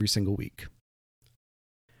every single week.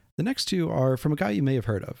 The next two are from a guy you may have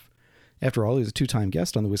heard of. After all, he's a 2-time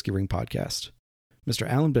guest on the Whiskey Ring podcast. Mr.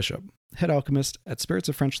 Alan Bishop, head alchemist at Spirits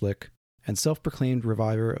of French Lick and self-proclaimed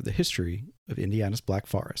reviver of the history of Indiana's Black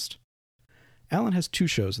Forest. Alan has 2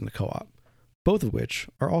 shows in the co-op, both of which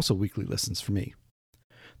are also weekly listens for me.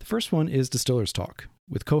 The first one is Distiller's Talk,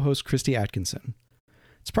 with co-host Christy Atkinson.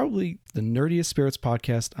 It's probably the nerdiest spirits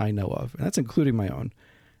podcast I know of, and that's including my own,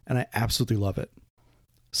 and I absolutely love it.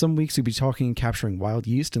 Some weeks you'll be talking and capturing wild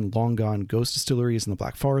yeast in long-gone ghost distilleries in the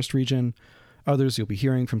Black Forest region. Others you'll be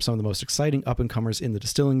hearing from some of the most exciting up-and-comers in the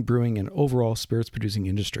distilling, brewing, and overall spirits-producing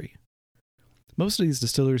industry. Most of these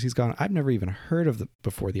distillers he's gone, I've never even heard of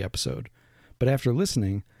before the episode, but after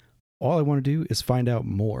listening, all I want to do is find out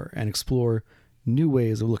more and explore new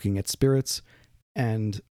ways of looking at spirits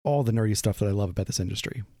and all the nerdy stuff that I love about this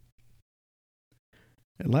industry.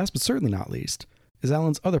 And last but certainly not least is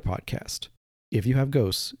Alan's other podcast, If You Have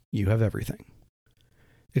Ghosts, You Have Everything.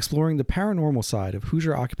 Exploring the paranormal side of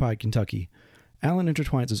Hoosier-occupied Kentucky, Alan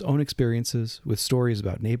intertwines his own experiences with stories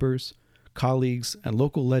about neighbors, colleagues, and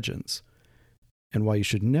local legends, and why you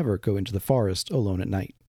should never go into the forest alone at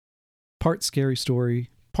night. Part scary story,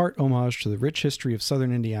 part homage to the rich history of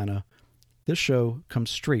southern Indiana, this show comes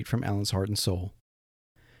straight from Alan's heart and soul.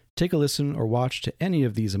 Take a listen or watch to any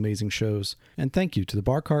of these amazing shows, and thank you to the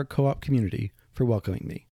Bar Cart Co-op community for welcoming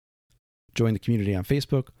me. Join the community on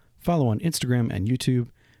Facebook, follow on Instagram and YouTube,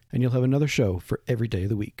 and you'll have another show for every day of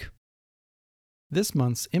the week. This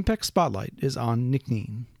month's Impact Spotlight is on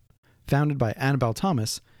Nichnine. Founded by Annabelle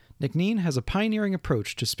Thomas, Nichnine has a pioneering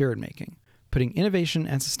approach to spirit making, putting innovation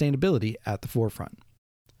and sustainability at the forefront.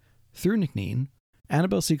 Through Nichnine,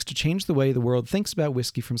 Annabelle seeks to change the way the world thinks about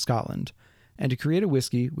whiskey from Scotland, and to create a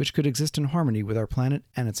whiskey which could exist in harmony with our planet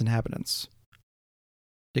and its inhabitants.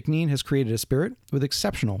 Nichnine has created a spirit with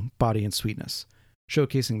exceptional body and sweetness,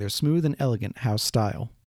 showcasing their smooth and elegant house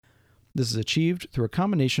style. This is achieved through a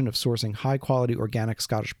combination of sourcing high-quality organic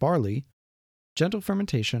Scottish barley, gentle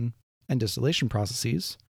fermentation and distillation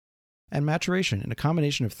processes, and maturation in a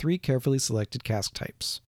combination of 3 carefully selected cask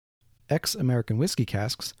types. ex-American whiskey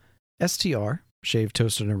casks, STR, shaved,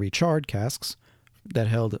 toasted, and recharred casks that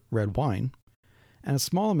held red wine, and a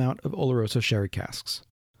small amount of Oloroso sherry casks.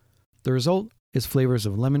 The result is flavors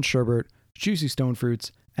of lemon sherbet, juicy stone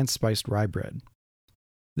fruits, and spiced rye bread.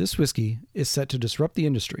 This whiskey is set to disrupt the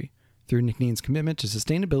industry through Nichnín's commitment to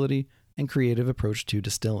sustainability and creative approach to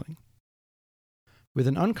distilling. With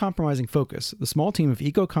an uncompromising focus, the small team of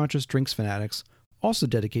eco-conscious drinks fanatics also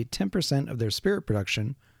dedicate 10% of their spirit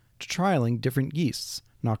production to trialing different yeasts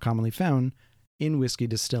not commonly found in whiskey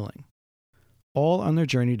distilling, all on their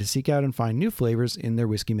journey to seek out and find new flavors in their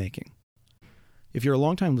whiskey making. If you're a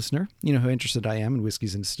longtime listener, you know how interested I am in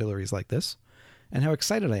whiskeys and distilleries like this, and how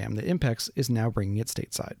excited I am that Impex is now bringing it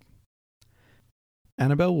stateside.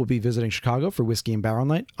 Annabelle will be visiting Chicago for Whiskey and Barrel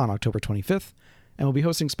Night on October 25th, and will be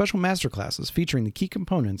hosting special masterclasses featuring the key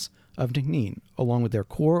components of Nichnín, along with their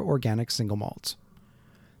core organic single malts.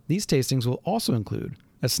 These tastings will also include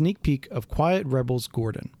a sneak peek of Quiet Rebels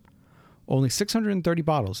Gordon. Only 630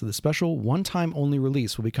 bottles of the special one-time only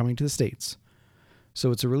release will be coming to the States,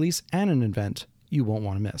 so it's a release and an event you won't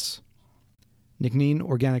want to miss. Nichnín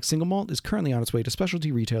Organic Single Malt is currently on its way to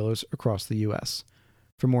specialty retailers across the U.S.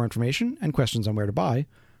 For more information and questions on where to buy,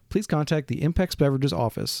 please contact the Impex Beverages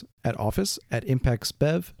office at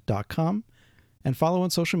office@impexbev.com and follow on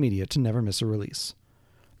social media to never miss a release.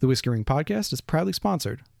 The Whiskey Ring podcast is proudly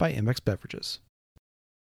sponsored by Impex Beverages.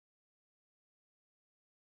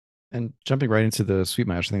 And jumping right into the sweet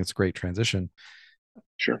mash, I think it's a great transition.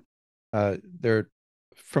 Sure.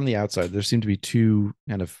 From the outside, there seem to be two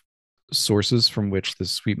kind of sources from which the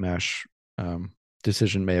sweet mash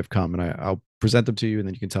decision may have come, and I'll present them to you, and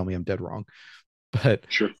then you can tell me I'm dead wrong. But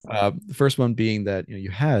sure. The first one being that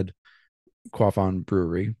you had Quaffon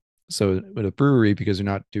Brewery. So with a brewery, because you're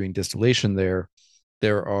not doing distillation there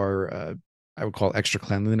are I would call extra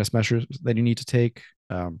cleanliness measures that you need to take.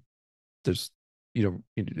 There's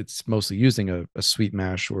it's mostly using a sweet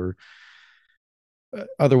mash or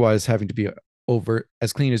otherwise having to be over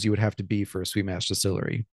as clean as you would have to be for a sweet mash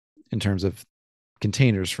distillery in terms of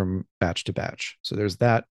containers from batch to batch. So there's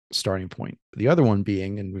that starting point. The other one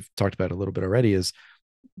being, and we've talked about it a little bit already, is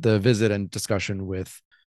the visit and discussion with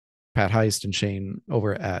Pat Heist and Shane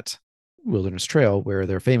over at Wilderness Trail, where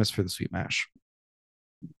they're famous for the sweet mash.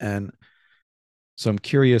 And so I'm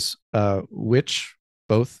curious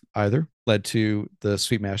either led to the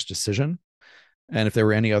sweet mash decision, and if there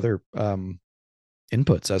were any other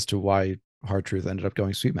inputs as to why Hard Truth ended up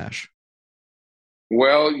going sweet mash.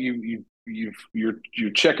 Well, you're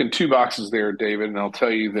checking two boxes there, David, and I'll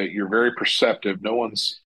tell you that you're very perceptive. No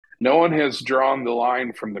one has drawn the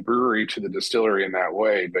line from the brewery to the distillery in that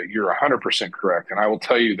way, but you're 100% correct. And I will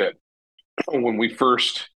tell you that when we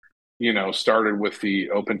first, started with the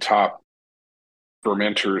open top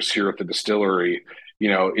fermenters here at the distillery,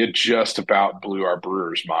 it just about blew our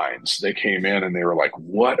brewers' minds. They came in and they were like,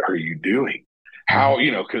 "What are you doing? How?"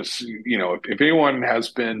 Because if anyone has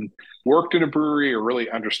been worked in a brewery or really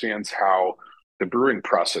understands how the brewing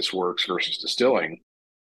process works versus distilling,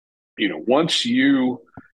 once you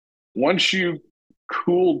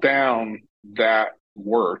cool down that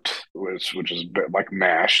wort, which is like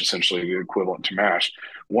mash, essentially the equivalent to mash,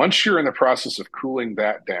 once you're in the process of cooling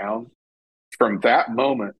that down, from that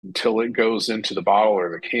moment until it goes into the bottle or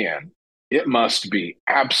the can, it must be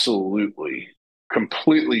absolutely,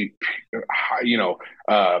 completely,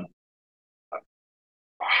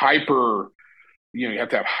 hyper. You have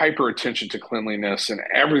to have hyper attention to cleanliness, and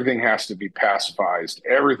everything has to be pacified.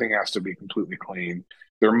 Everything has to be completely clean.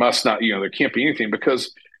 There must not, there can't be anything,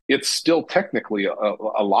 because it's still technically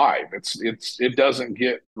alive. It doesn't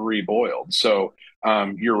get reboiled. So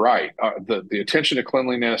you're right. The attention to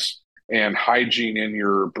cleanliness and hygiene in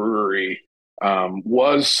your brewery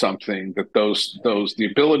was something that the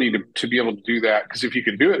ability to be able to do that, because if you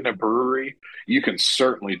can do it in a brewery, you can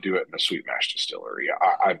certainly do it in a sweet mash distillery.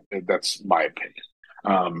 That's my opinion.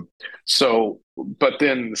 But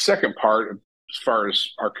then the second part, as far as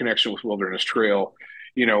our connection with Wilderness Trail,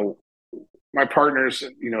 my partners,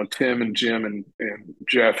 Tim and Jim and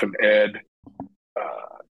Jeff and Ed,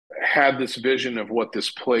 had this vision of what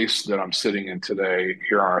this place that I'm sitting in today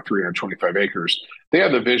here on our 325 acres, they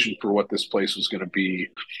had the vision for what this place was going to be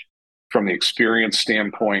from the experience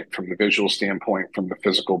standpoint, from the visual standpoint, from the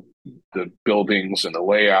physical, the buildings and the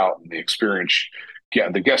layout and the experience,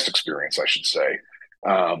 the guest experience, I should say.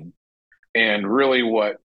 And really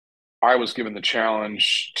what I was given the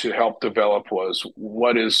challenge to help develop was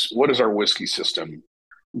what is our whiskey system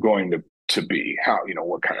going to be? How,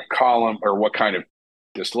 what kind of column or what kind of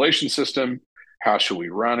distillation system? How should we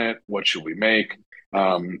run it? What should we make?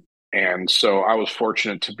 And so I was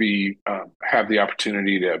fortunate to have the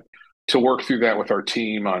opportunity to to work through that with our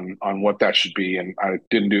team on what that should be. And I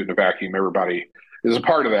didn't do it in a vacuum. Everybody is a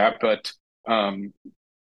part of that. But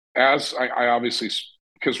as I obviously,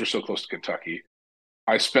 because we're so close to Kentucky,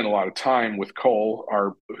 I spent a lot of time with Cole,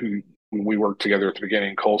 who we worked together at the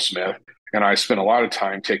beginning, Cole Smith, and I spent a lot of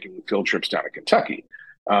time taking field trips down to Kentucky.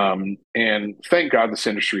 And thank God this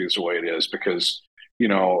industry is the way it is, because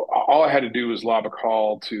all I had to do was lob a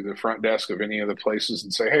call to the front desk of any of the places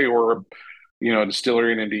and say, "Hey, we're a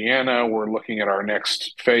distillery in Indiana. We're looking at our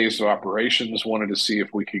next phase of operations. Wanted to see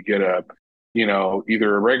if we could get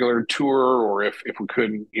either a regular tour, or if we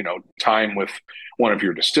couldn't, time with one of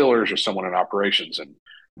your distillers or someone in operations." And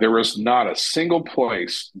there was not a single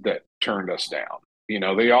place that turned us down.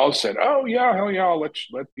 They all said, "Oh yeah, hell yeah,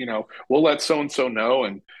 we'll let so and so know,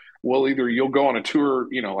 and you'll go on a tour,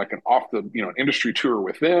 like an off the industry tour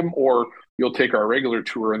with them, or you'll take our regular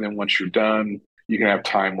tour, and then once you're done, you can have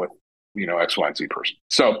time with X, Y, and Z person."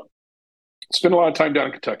 So spent a lot of time down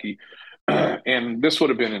in Kentucky, and this would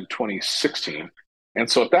have been in 2016. And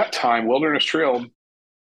so at that time, Wilderness Trail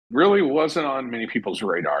really wasn't on many people's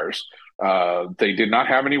radars. They did not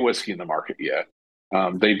have any whiskey in the market yet.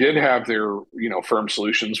 They did have their, Firm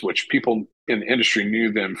Solutions, which people in the industry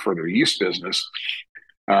knew them for their yeast business.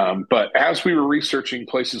 But as we were researching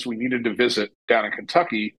places we needed to visit down in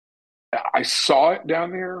Kentucky, I saw it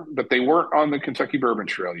down there, but they weren't on the Kentucky Bourbon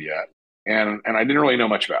Trail yet, and I didn't really know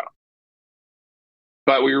much about them.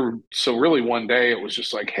 But so really one day it was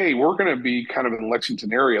just like, "Hey, we're going to be kind of in the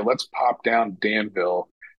Lexington area. Let's pop down to Danville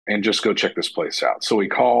and just go check this place out." So we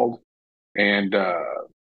called, and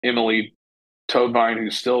Emily Toadvine,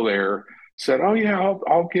 who's still there, said, "Oh yeah,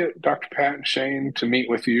 I'll get Dr. Pat and Shane to meet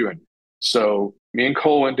with you." And so me and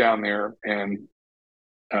Cole went down there, and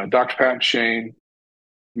Dr. Pat and Shane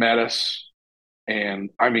met us. And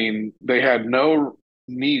I mean, they had no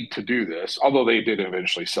need to do this, although they did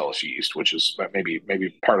eventually sell us yeast, which is maybe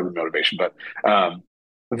part of the motivation. But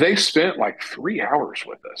they spent like 3 hours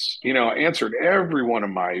with us, answered every one of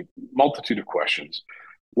my multitude of questions,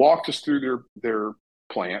 walked us through their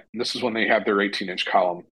plant. And this is when they had their 18-inch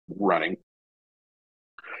column running.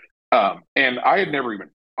 And I had never even,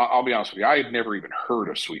 I'll be honest with you, I had never even heard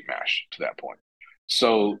of sweet mash to that point.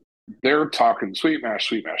 So they're talking sweet mash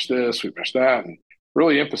this, sweet mash that, and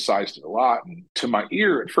really emphasized it a lot. And to my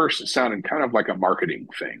ear, at first, it sounded kind of like a marketing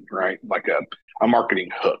thing, right? Like a marketing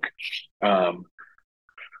hook.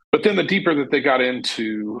 But then the deeper that they got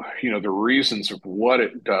into, the reasons of what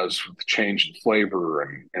it does with the change in flavor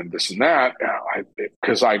and this and that,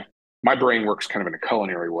 because my brain works kind of in a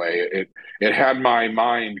culinary way. It had my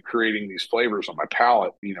mind creating these flavors on my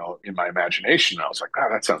palate, in my imagination. I was like, "Oh,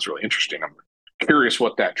 that sounds really interesting. I'm curious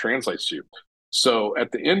what that translates to." So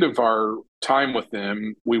at the end of our time with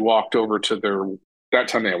them, we walked over to that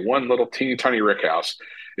time they had one little teeny tiny rick house.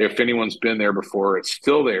 If anyone's been there before, it's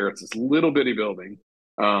still there. It's this little bitty building.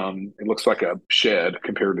 It looks like a shed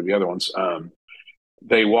compared to the other ones.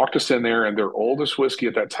 They walked us in there, and their oldest whiskey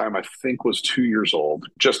at that time, I think, was 2 years old,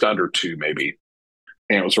 just under 2 maybe.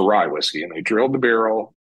 And it was a rye whiskey, and they drilled the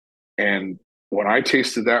barrel. And when I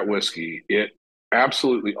tasted that whiskey, it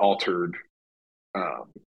absolutely altered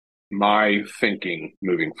my thinking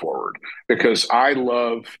moving forward, because I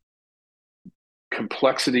love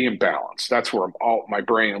complexity and balance. That's where my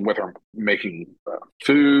brain, whether I'm making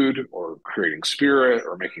food or creating spirit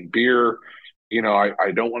or making beer,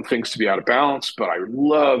 I don't want things to be out of balance, but I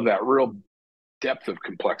love that real depth of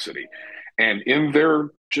complexity. And in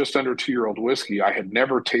their just under 2-year-old whiskey, I had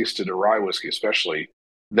never tasted a rye whiskey, especially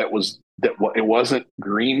it wasn't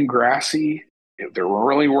green grassy. There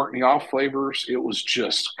really weren't any off flavors. It was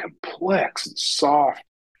just complex and soft.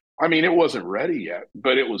 I mean, it wasn't ready yet,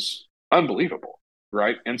 but it was unbelievable,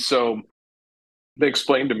 right? And so they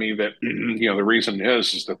explained to me that the reason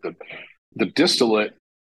is that the distillate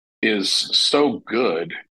is so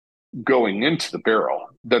good going into the barrel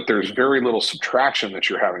that there's very little subtraction that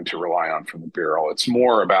you're having to rely on from the barrel. It's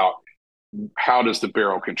more about how does the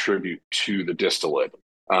barrel contribute to the distillate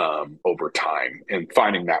over time, and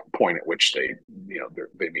finding that point at which they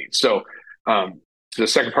meet. So to the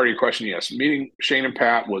second part of your question, yes, meeting Shane and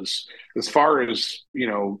Pat was, as far as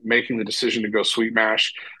making the decision to go sweet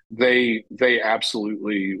mash, they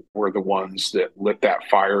absolutely were the ones that lit that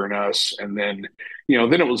fire in us. And then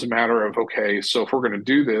then it was a matter of, okay, so if we're going to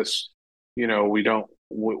do this, we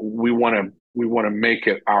want to make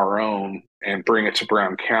it our own and bring it to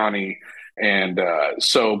Brown County. And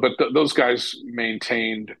but those guys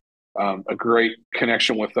maintained a great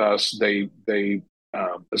connection with us. They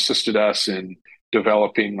assisted us in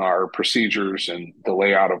developing our procedures and the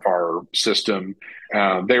layout of our system.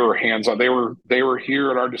 They were hands-on. They were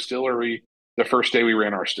here at our distillery the first day we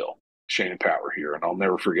ran our still. Shane and Pat were here, and I'll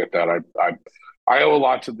never forget that. I owe a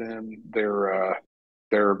lot to them. They're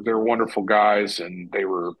wonderful guys, and they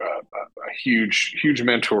were a huge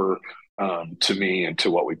mentor to me and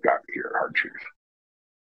to what we've got here at Hard Truth.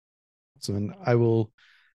 So then I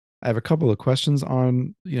have a couple of questions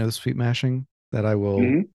on, the sweet mashing that I will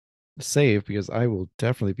Mm-hmm. save, because I will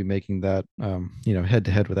definitely be making that, head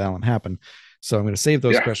to head with Alan happen. So I'm going to save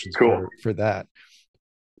those Yeah, questions cool. for that.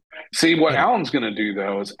 See, what And Alan's going to do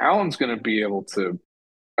though is Alan's going to be able to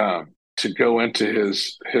go into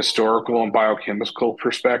his historical and biochemical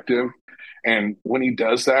perspective. And when he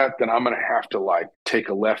does that, then I'm going to have to like take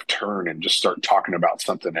a left turn and just start talking about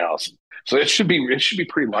something else. So it should be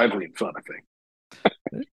pretty lively and fun, I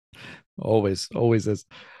think. always is.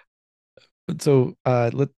 So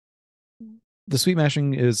the sweet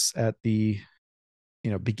mashing is at the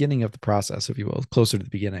beginning of the process, if you will, closer to the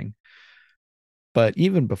beginning. But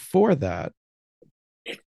even before that,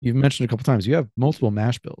 you've mentioned a couple times you have multiple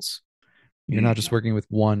mash bills. You're not just working with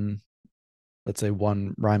one, let's say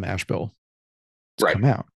one rye mash bill to Right. come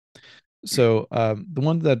out. So the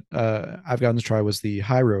one that I've gotten to try was the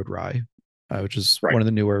High Road Rye, which is Right. one of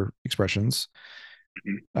the newer expressions.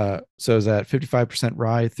 So is that 55%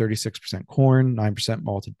 rye, 36% corn, 9%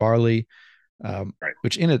 malted barley, Right.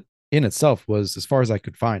 which in itself was, as far as I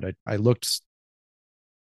could find, I looked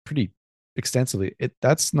pretty extensively.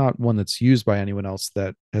 That's not one that's used by anyone else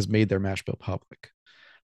that has made their mash bill public.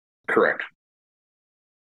 Correct.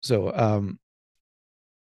 So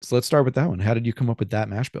so let's start with that one. How did you come up with that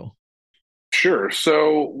mash bill? Sure.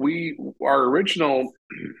 So our original,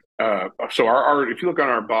 so our if you look on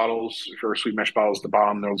our bottles, for our sweet mash bottles, the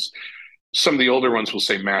bottom, those some of the older ones will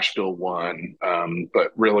say mash bill one,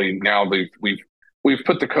 but really now we've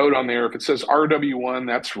put the code on there. If it says RW1,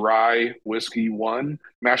 that's rye whiskey one,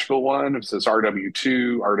 mash bill one. If it says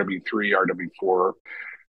RW2, RW3, RW4,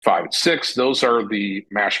 5, and 6, those are the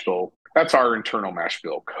mash bill. That's our internal mash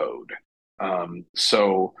bill code.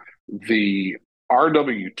 So the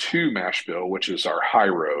RW2 mash bill, which is our high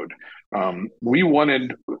road, we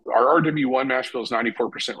wanted our RW1 mash bill is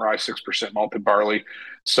 94% rye, 6% malted barley.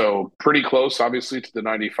 So pretty close, obviously, to the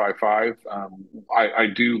 95.5. I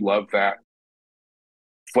do love that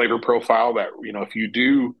flavor profile that, if you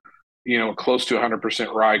do, close to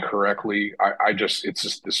 100% rye correctly, it's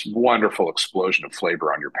just this wonderful explosion of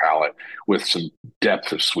flavor on your palate with some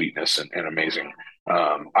depth of sweetness and amazing.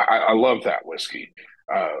 I love that whiskey.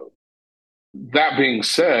 That being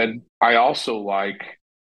said, I also like,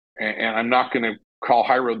 and I'm not going to call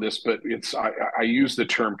High Road this, but I use the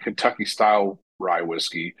term Kentucky style rye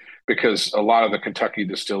whiskey because a lot of the Kentucky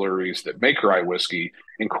distilleries that make rye whiskey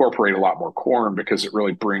incorporate a lot more corn because it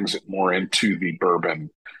really brings it more into the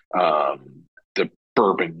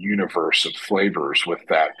bourbon universe of flavors with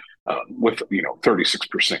that, with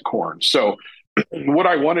 36% corn. So what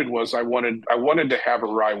I wanted was I wanted to have a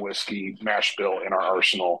rye whiskey mash bill in our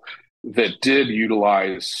arsenal that did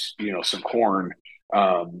utilize some corn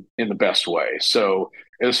in the best way. So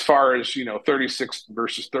as far as 36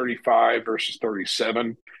 versus 35 versus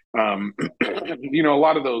 37, a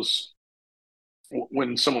lot of those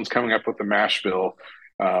when someone's coming up with a mash bill,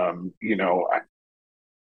 I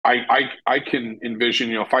can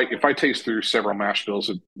envision, if I taste through several mash bills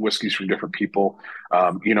of whiskeys from different people,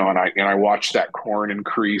 and I watch that corn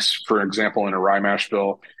increase, for example, in a rye mash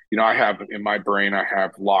bill, I have in my brain, I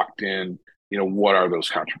have locked in, what are those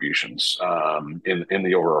contributions in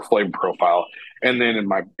the overall flavor profile, and then in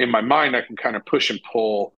my mind, I can kind of push and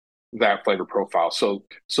pull that flavor profile. So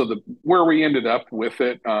the where we ended up with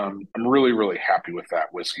it, I'm really happy with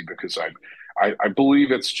that whiskey because I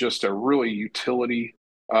believe it's just a really utility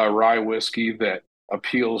rye whiskey that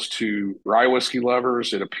appeals to rye whiskey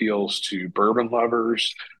lovers. It appeals to bourbon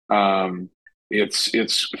lovers.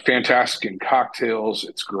 It's fantastic in cocktails.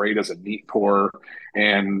 It's great as a neat pour.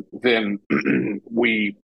 And then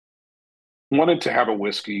we wanted to have a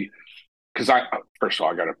whiskey because first of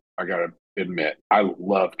all I gotta admit I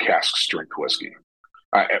love cask strength whiskey.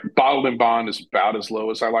 Bottled and bond is about as low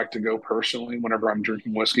as I like to go personally whenever I'm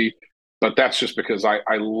drinking whiskey, but that's just because I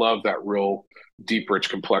love that real deep, rich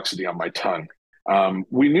complexity on my tongue.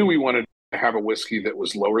 We knew we wanted to have a whiskey that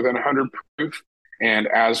was lower than 100 proof, and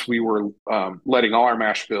as we were letting all our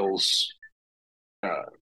mash bills, uh,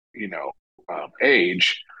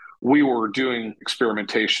 age, we were doing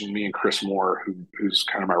experimentation. Me and Chris Moore, who's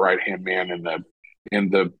kind of my right hand man in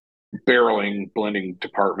the barreling blending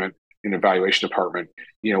department, in evaluation department,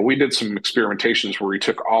 we did some experimentations where we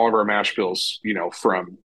took all of our mash bills,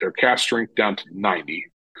 from their cask strength down to 90.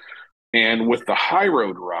 And with the high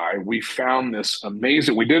road rye, we found this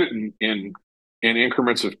amazing. We did it in in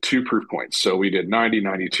increments of 2 proof points. So we did 90,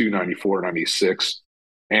 92, 94, 96.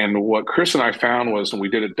 And what Chris and I found was when we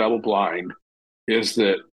did a double blind is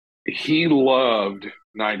that he loved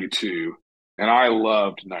 92 and I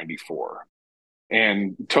loved 94.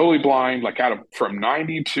 And totally blind, like out of from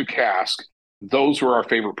 90 to cask, those were our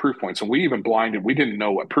favorite proof points. And we even blinded, we didn't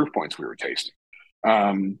know what proof points we were tasting.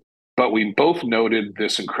 Um, but we both noted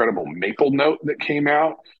this incredible maple note that came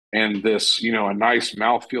out and this, a nice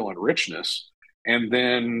mouthfeel and richness. And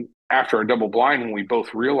then after our double blind, when we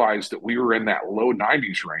both realized that we were in that low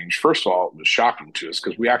 90s range, first of all, it was shocking to us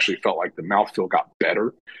because we actually felt like the mouthfeel got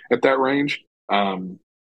better at that range.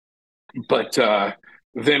 But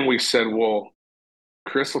then we said, well,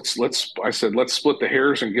 Chris, I said, let's split the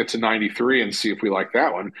hairs and get to 93 and see if we like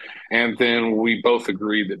that one. And then we both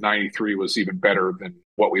agreed that 93 was even better than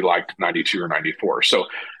what we liked, 92 or 94. So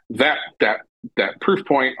that proof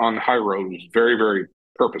point on High Road was very, very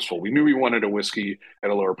purposeful. We knew we wanted a whiskey at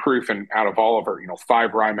a lower proof, and out of all of our,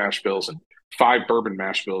 5 rye mash bills and 5 bourbon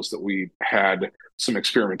mash bills that we had some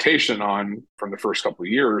experimentation on from the first couple of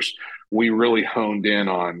years, we really honed in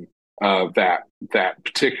on that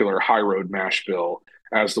particular High Road mash bill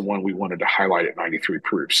as the one we wanted to highlight at 93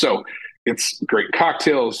 proof. So it's great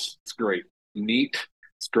cocktails, it's great neat,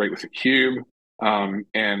 it's great with a cube,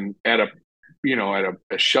 and at a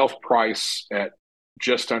shelf price at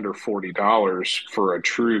just under $40 for a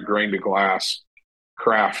true grain to glass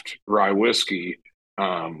craft rye whiskey.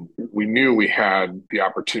 We knew we had the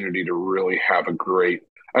opportunity to really have a great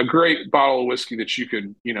bottle of whiskey that you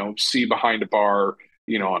could see behind a bar,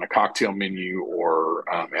 on a cocktail menu, or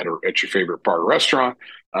at your favorite bar or restaurant,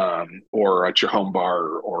 or at your home bar,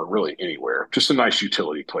 or really anywhere. Just a nice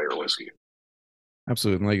utility player whiskey.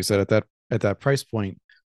 Absolutely. And like you said, at that price point,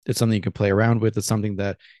 it's something you can play around with. It's something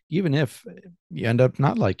that even if you end up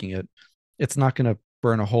not liking it, it's not going to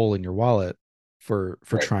burn a hole in your wallet for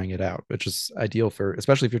Right. trying it out, which is ideal for,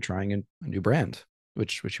 especially if you're trying a new brand,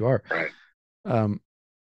 which you are. Right.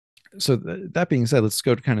 So that being said, let's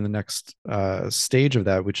go to kind of the next stage of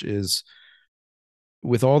that, which is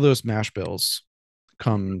with all those mash bills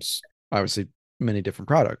comes obviously many different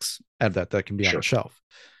products at that can be on the Sure. shelf.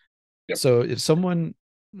 Yep. So if someone,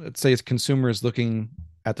 let's say, a consumer is looking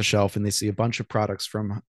at the shelf and they see a bunch of products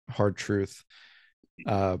from Hard Truth,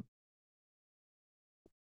 how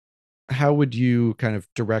would you kind of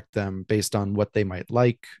direct them based on what they might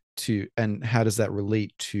like to, and how does that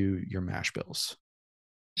relate to your mash bills?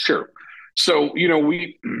 Sure. So, you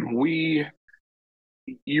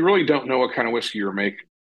really don't know what kind of whiskey you're going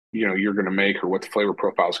to make, or what the flavor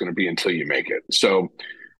profile is going to be until you make it. So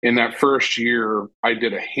in that first year, I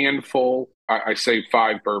did a handful, I say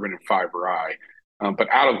 5 bourbon and 5 rye. But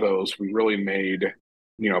out of those, we really made,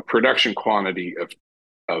 production quantity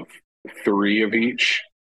of 3 of each.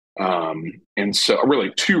 And so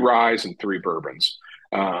really 2 ryes and 3 bourbons.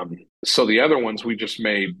 So the other ones we just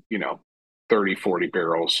made, 30, 40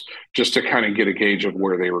 barrels just to kind of get a gauge of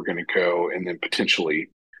where they were going to go, and then potentially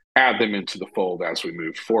add them into the fold as we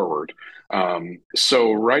move forward.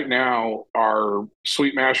 So right now, our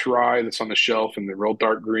sweet mash rye that's on the shelf in the real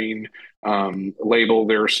dark green label,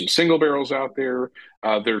 there are some single barrels out there.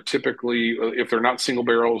 They're typically, if they're not single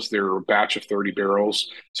barrels, they're a batch of 30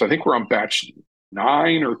 barrels. So I think we're on batch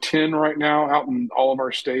 9 or 10 right now out in all of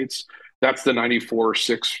our states. That's the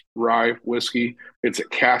 94.6 rye whiskey. It's at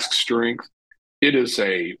cask strength. It is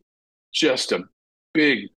just a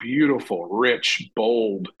big, beautiful, rich,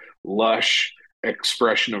 bold, lush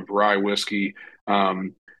expression of rye whiskey.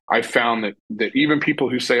 I found that even people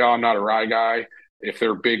who say, "Oh, I'm not a rye guy," if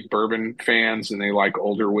they're big bourbon fans and they like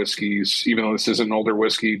older whiskeys, even though this isn't an older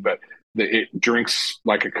whiskey, but it drinks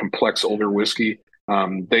like a complex older whiskey,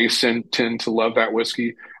 they tend to love that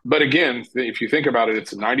whiskey. But again, if you think about it,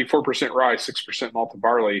 it's a 94% rye, 6% malted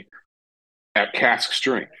barley at cask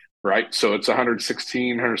strength, right? So it's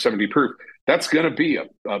 116, 170 proof. That's going to be a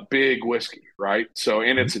big whiskey, right? So,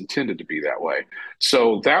 and it's intended to be that way.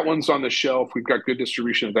 So that one's on the shelf. We've got good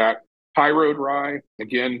distribution of that. High Road rye,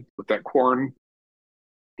 again, with that corn,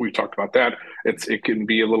 we talked about that. It can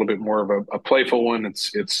be a little bit more of a playful one.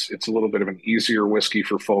 It's a little bit of an easier whiskey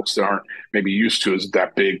for folks that aren't maybe used to is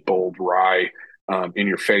that big, bold rye, in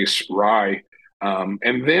your face rye. And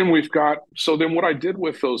then then what I did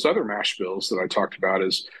with those other mash bills that I talked about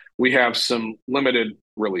is we have some limited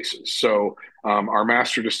releases. So our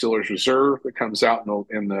Master Distiller's Reserve that comes out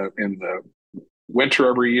in the winter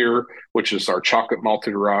every year, which is our chocolate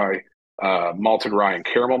malted rye and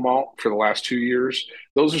caramel malt for the last 2 years.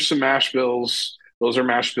 Those are some mash bills. Those are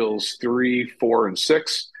mash bills 3, 4, and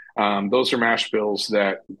 6. Those are mash bills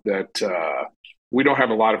that we don't have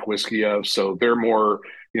a lot of whiskey of, so they're more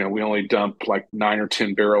we only dump like 9 or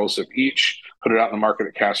 10 barrels of each, put it out in the market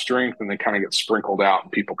at cask strength, and they kind of get sprinkled out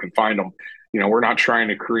and people can find them. We're not trying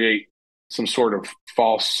to create some sort of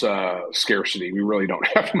false scarcity. We really don't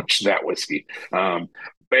have much of that whiskey.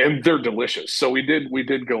 And they're delicious. So we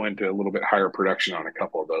did go into a little bit higher production on a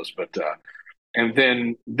couple of those, but and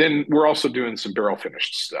then we're also doing some barrel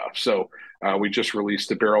finished stuff. So we just released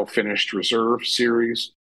the barrel finished reserve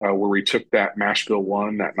series, where we took that mash bill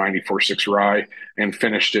one, that 94.6 rye, and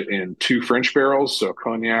finished it in two French barrels, so a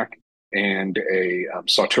cognac and a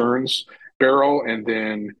Sauternes barrel, and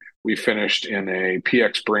then we finished in a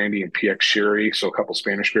PX brandy and PX sherry, so a couple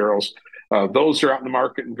Spanish barrels. Those are out in the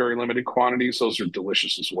market in very limited quantities. Those are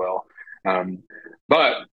delicious as well.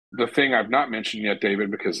 But the thing I've not mentioned yet,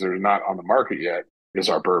 David, because they're not on the market yet, is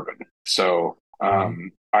our bourbon. So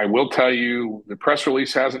I will tell you, the press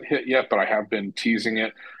release hasn't hit yet, but I have been teasing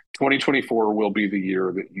it. 2024 will be the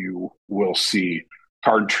year that you will see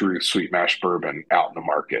Hard Truth Sweet Mash Bourbon out in the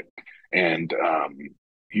market. And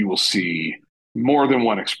you will see more than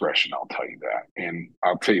one expression, I'll tell you that. And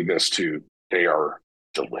I'll tell you this too, they are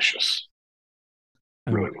delicious.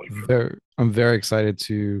 Really, really good. I'm very excited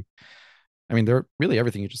to. I mean, they're really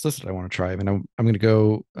everything you just listed. I want to try. I mean, I'm going to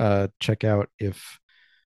go check out if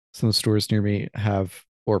some of the stores near me have,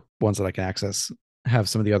 or ones that I can access, have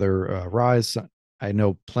some of the other ryes. I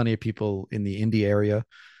know plenty of people in the indie area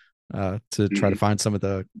to try to find some of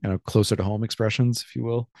the closer to home expressions, if you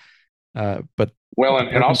will. But well,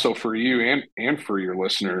 and also for you and for your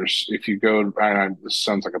listeners, if you go, this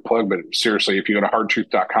sounds like a plug, but seriously, if you go to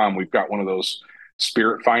hardtruth.com, we've got one of those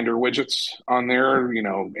Spirit Finder widgets on there,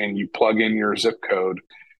 and you plug in your zip code,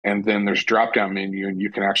 and then there's a drop down menu, and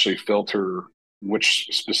you can actually filter which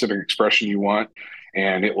specific expression you want,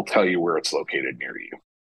 and it will tell you where it's located near you.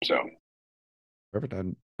 So perfect,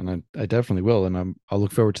 and I definitely will, and I'll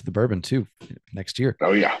look forward to the bourbon too next year.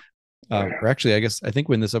 Oh yeah. Or actually, I think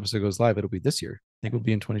when this episode goes live, it'll be this year. I think it'll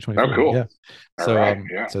be in 2024. Oh, cool. Yeah. So,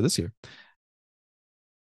 so this year,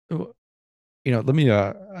 let me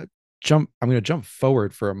jump. I'm going to jump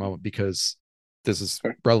forward for a moment because this is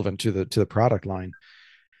relevant to the product line.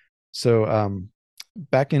 So,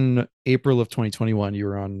 back in April of 2021, you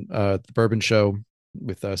were on the Bourbon Show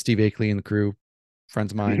with Steve Akeley and the crew,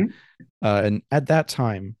 friends of mine, and at that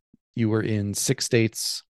time, you were in 6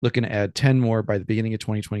 states, looking to add 10 more by the beginning of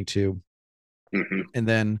 2022. And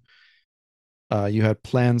then you had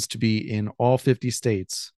plans to be in all 50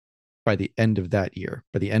 states by the end of that year,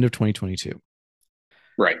 by the end of 2022.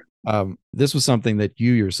 Right. This was something that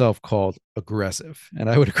you yourself called aggressive. And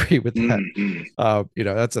I would agree with that.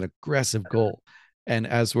 That's an aggressive goal. And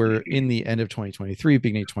as we're in the end of 2023,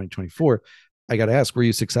 beginning of 2024, I got to ask, were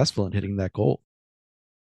you successful in hitting that goal?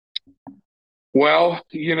 Well,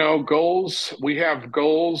 goals, we have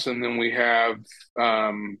goals, and then we have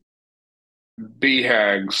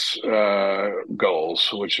BHAG's goals,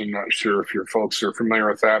 which I'm not sure if your folks are familiar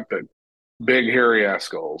with that, but big, hairy ass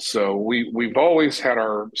goals. So we've always had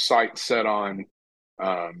our sight set on,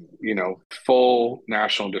 full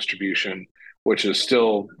national distribution, which is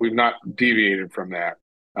still, we've not deviated from that.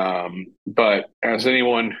 But as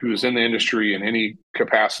anyone who's in the industry in any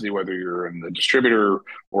capacity, whether you're in the distributor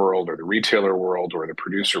world or the retailer world or the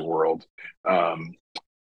producer world,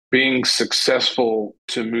 being successful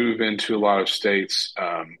to move into a lot of states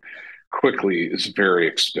quickly is very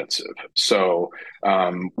expensive. So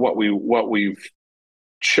what we've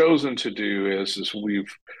chosen to do is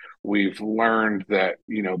we've learned that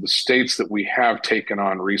the states that we have taken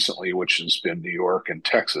on recently, which has been New York and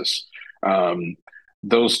Texas,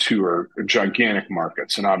 those two are gigantic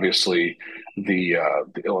markets, and obviously the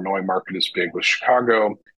Illinois market is big with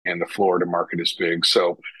Chicago, and the Florida market is big.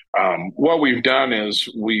 So what we've done is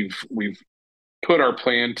we've put our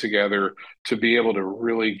plan together to be able to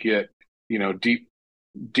really get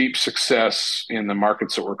deep success in the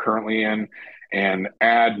markets that we're currently in, and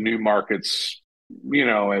add new markets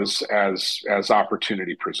as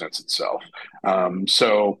opportunity presents itself.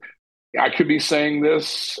 So I could be saying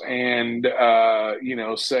this and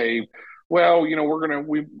say, well,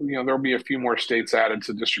 there'll be a few more states added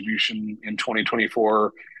to distribution in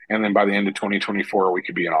 2024, and then by the end of 2024 we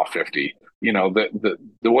could be in all 50. The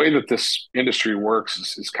way that this industry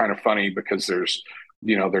works is kind of funny, because there's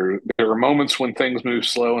there are moments when things move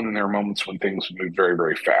slow, and then there are moments when things move very,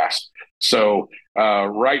 very fast. So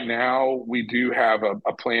right now we do have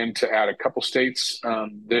a plan to add a couple states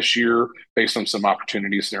this year based on some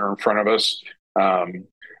opportunities that are in front of us.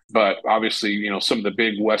 But obviously, some of the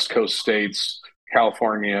big West Coast states,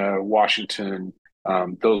 California, Washington,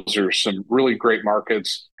 those are some really great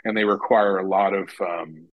markets. and they require a lot of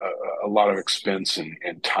expense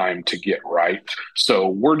and time to get right. So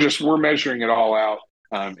we're measuring it all out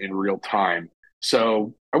in real time.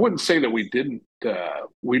 So I wouldn't say that we didn't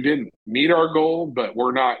meet our goal, but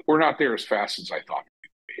we're not there as fast as I thought.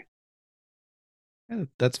 Yeah,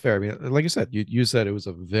 that's fair. I mean, like you said, you said it was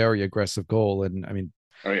a very aggressive goal, and I mean,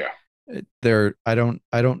 Oh yeah, I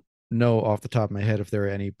don't know off the top of my head if there are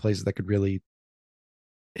any places that could really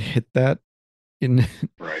hit that in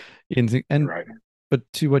right, and right, but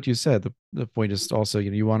to what you said, the point is also,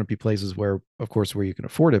 you want to be places where, of course, where you can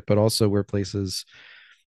afford it, but also where places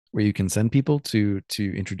where you can send people to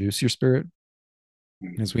introduce your spirit.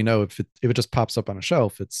 As we know, if it just pops up on a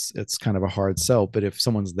shelf, it's kind of a hard sell. But if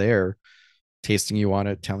someone's there tasting you on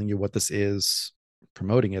it, telling you what this is,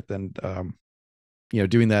 promoting it, then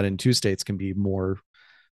doing that in two states can be more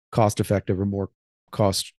cost effective or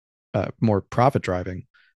cost more profit driving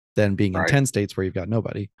than being in right. 10 states where you've got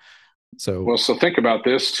nobody. So Well, so think about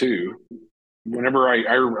this too. Whenever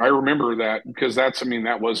I remember that, because that's, I mean,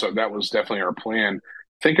 that was definitely our plan.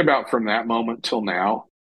 Think about from that moment till now,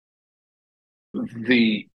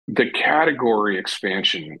 the category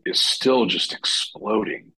expansion is still just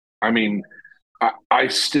exploding. I mean, I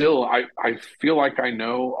feel like I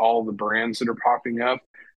know all the brands that are popping up,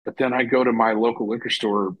 but then I go to my local liquor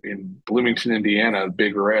store in Bloomington, Indiana,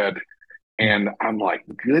 Big Red, and I'm like,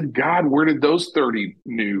 good God, where did those 30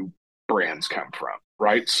 new brands come from?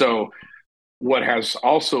 Right. So what has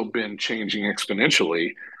also been changing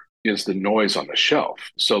exponentially is the noise on the shelf.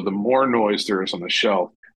 So the more noise there is on the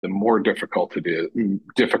shelf, the more difficulty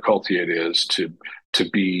it is to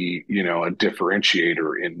be, you know, a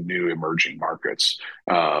differentiator in new emerging markets.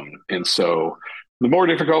 And so the more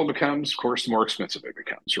difficult it becomes, of course, the more expensive it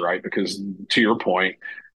becomes, right? Because to your point,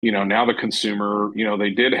 you know, now the consumer, you know, they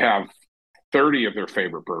did have 30 of their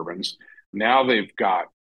favorite bourbons. Now they've got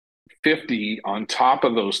 50 on top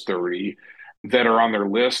of those 30 that are on their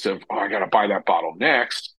list of, oh, I got to buy that bottle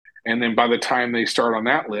next. And then by the time they start on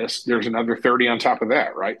that list, there's another 30 on top of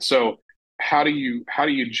that, right? So how do you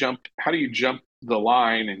jump the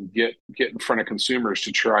line and get in front of consumers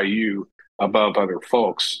to try you above other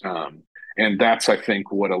folks? And that's, I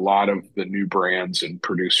think, what a lot of the new brands and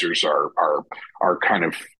producers are kind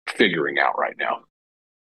of figuring out right now.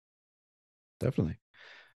 definitely.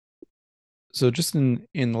 So just in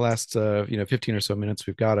the last 15 or so minutes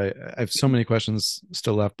we've got, I have so many questions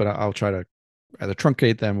still left, but I'll try to either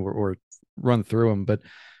truncate them or run through them. But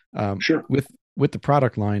Sure. with the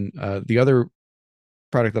product line, the other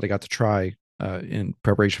product that I got to try in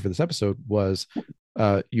preparation for this episode was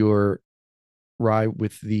your rye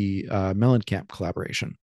with the Mellencamp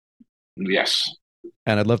collaboration. Yes.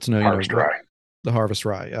 And I'd love to know, Harvest what Rye. the Harvest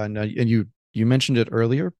Rye, and you mentioned it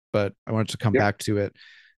earlier, but I wanted to come Yep. back to it.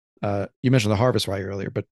 You mentioned the Harvest Rye earlier,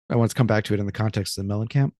 but I wanted to come back to it in the context of the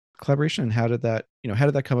Mellencamp collaboration. And how did that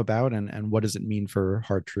come about, and what does it mean for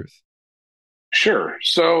Hard Truth? Sure.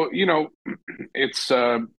 So, you know, it's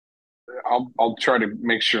I'll try to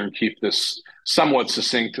make sure and keep this somewhat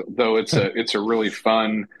succinct, though it's a really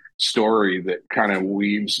fun story that kind of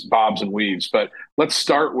weaves bobs and weaves. But let's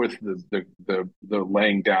start with the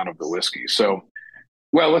laying down of the whiskey. So,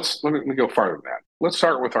 well, let me go farther than that. Let's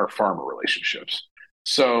start with our farmer relationships.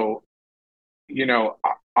 So, you know,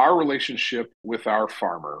 our relationship with our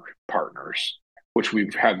farmer partners, which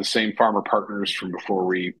we've had the same farmer partners from before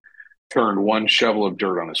we turned one shovel of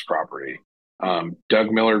dirt on this property.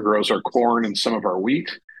 Doug Miller grows our corn and some of our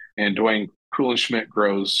wheat, and Dr. Kuhlenschmidt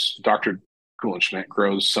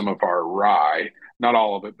grows some of our rye, not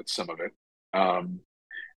all of it, but some of it. Um,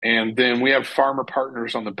 and then we have farmer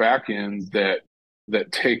partners on the back end that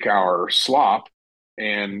take our slop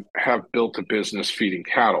and have built a business feeding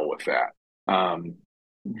cattle with that.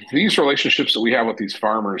 These relationships that we have with these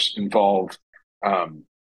farmers involve um,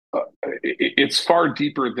 it's far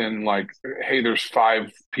deeper than like, hey, there's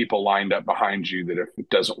five people lined up behind you that if it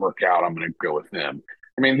doesn't work out, I'm going to go with them.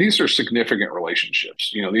 I mean, these are significant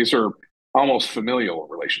relationships. You know, these are almost familial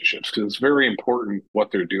relationships because it's very important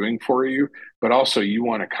what they're doing for you, but also you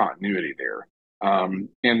want a continuity there.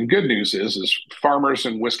 And good news is farmers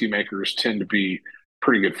and whiskey makers tend to be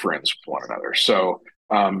pretty good friends with one another. So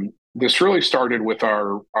this really started with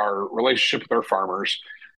our relationship with our farmers,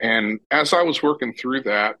 and as I was working through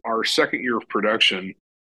that, our second year of production,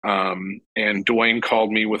 and Dwayne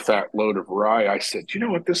called me with that load of rye, I said, you know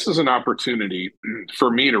what, this is an opportunity for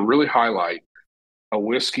me to really highlight a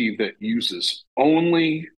whiskey that uses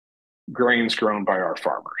only grains grown by our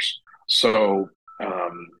farmers. So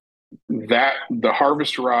that the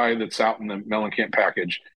harvest rye that's out in the Mellencamp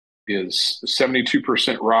package is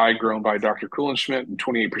 72% rye grown by Dr. Kuhlenschmidt and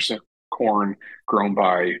 28% corn grown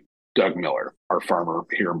by Doug Miller, our farmer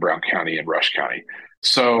here in Brown County and Rush County.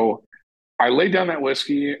 So I laid down that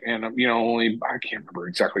whiskey, and only I can't remember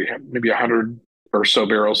exactly, maybe 100 or so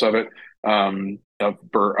barrels of it,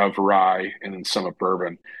 of rye, and then some of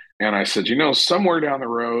bourbon. And I said, somewhere down the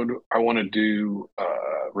road, I want to do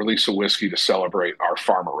release a whiskey to celebrate our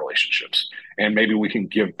farmer relationships, and maybe we can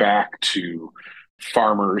give back to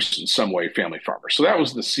farmers in some way, family farmers. So that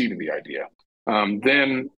was the seed of the idea.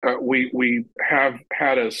 Then we have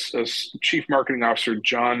had a chief marketing officer,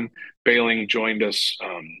 John Bailing, joined us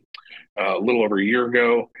a little over a year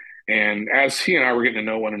ago. And as he and I were getting to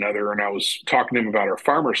know one another, and I was talking to him about our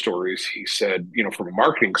farmer stories, he said, from a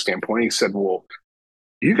marketing standpoint, he said, well,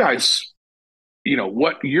 you guys,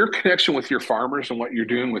 what your connection with your farmers and what you're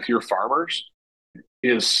doing with your farmers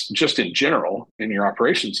is just in general in your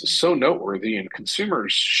operations is so noteworthy, and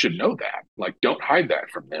consumers should know that. Like, don't hide that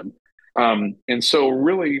from them. And so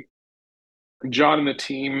really, John and the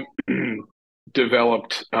team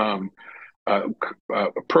developed a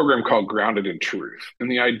program called Grounded in Truth.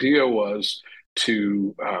 And the idea was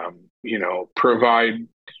to, provide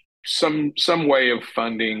some way of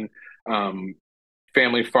funding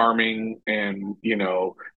family farming and,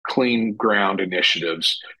 clean ground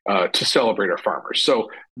initiatives to celebrate our farmers. So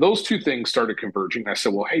those two things started converging. I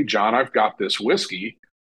said, well, hey, John, I've got this whiskey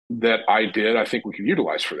that I think we can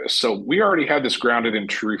utilize for this. So we already had this Grounded in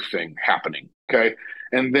Truth thing happening. Okay.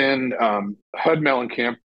 And then Hud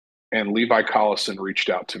Mellencamp and Levi Collison reached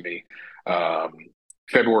out to me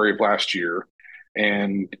February of last year.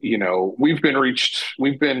 And, we've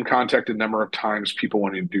been contacted a number of times, people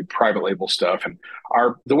wanting to do private label stuff. And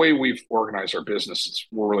the way we've organized our business,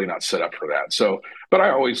 we're really not set up for that. So, but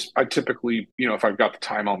I typically, if I've got the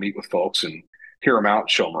time, I'll meet with folks and hear them out,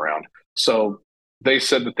 show them around. So they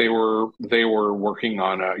said that they were working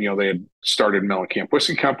on they had started Mellencamp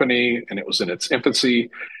Whiskey Company, and it was in its infancy,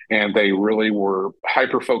 and they really were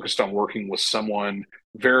hyper focused on working with someone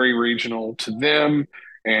very regional to them,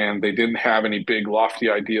 and they didn't have any big lofty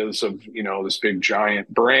ideas of this big giant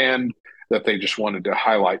brand, that they just wanted to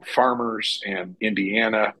highlight farmers and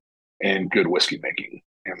Indiana and good whiskey making.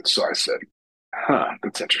 And so I said,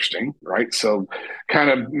 that's interesting, right? So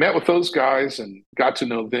kind of met with those guys and got to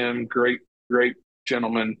know them. Great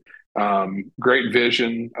gentlemen, great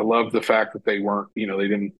vision. I love the fact that they weren't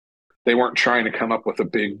trying to come up with a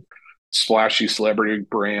big splashy celebrity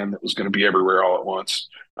brand that was going to be everywhere all at once.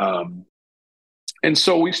 And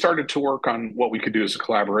so we started to work on what we could do as a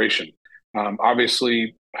collaboration.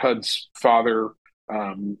 Obviously, Hud's father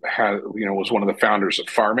was one of the founders of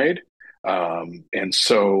Farm Aid, and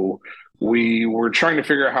so we were trying to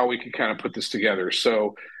figure out how we could kind of put this together.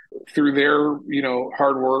 So through their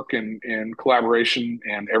hard work and collaboration,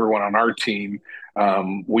 and everyone on our team,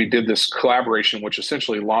 we did this collaboration, which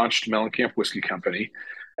essentially launched Mellencamp Whiskey Company,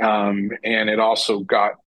 and it also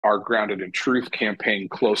got our Grounded in Truth campaign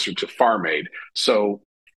closer to Farm Aid. So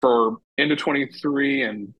for end of 23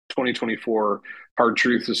 and 2024, Hard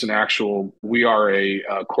Truth is we are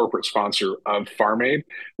a corporate sponsor of Farm Aid.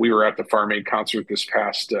 We were at the Farm Aid concert this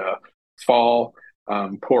past fall,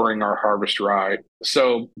 pouring our harvest rye.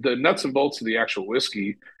 So the nuts and bolts of the actual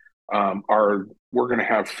whiskey we're going to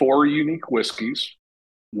have 4 unique whiskeys.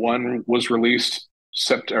 One was released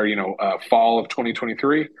fall of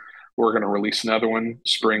 2023. We're going to release another one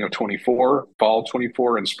spring of 24, fall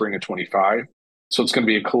 24, and spring of 25. So it's going to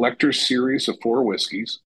be a collector's series of 4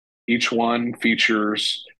 whiskeys. Each one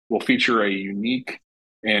will feature a unique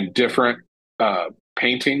and different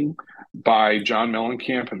painting by John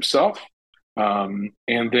Mellencamp himself. And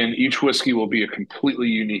then each whiskey will be a completely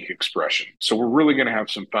unique expression. So we're really going to have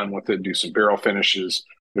some fun with it, do some barrel finishes.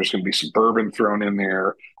 There's going to be some bourbon thrown in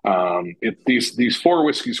there. These 4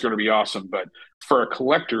 whiskeys are going to be awesome, but for a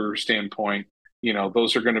collector standpoint,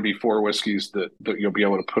 those are going to be 4 whiskeys that you'll be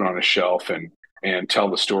able to put on a shelf and tell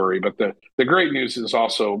the story. But the great news is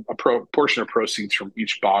also a portion of proceeds from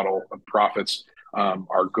each bottle of profits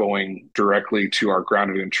are going directly to our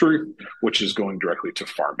Grounded in Truth, which is going directly to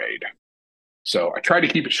Farm Aid. So I try to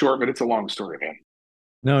keep it short, but it's a long story, man.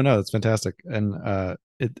 No, that's fantastic. And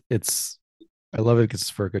it's I love it because it's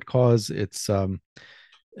for a good cause. It's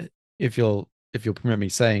if you'll permit me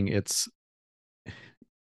saying,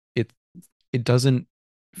 it doesn't,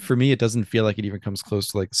 for me, it doesn't feel like it even comes close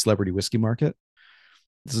to like the celebrity whiskey market.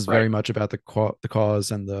 This is very much about the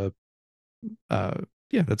cause and the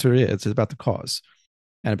that's what it is. It's about the cause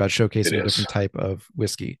and about showcasing a different type of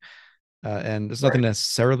whiskey. And there's nothing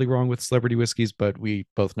necessarily wrong with celebrity whiskeys, but we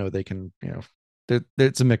both know they can,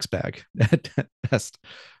 it's a mixed bag at best.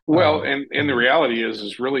 Well, and the reality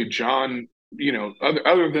is really John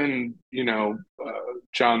other than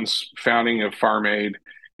John's founding of Farm Aid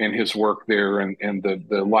and his work there, and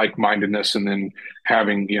the like-mindedness, and then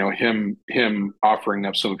having him offering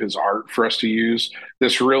up some of his art for us to use.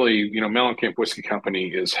 This really, Mellencamp Whiskey Company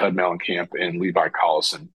is Hud Mellencamp and Levi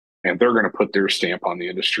Collison, and they're going to put their stamp on the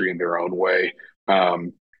industry in their own way.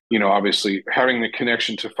 Obviously having the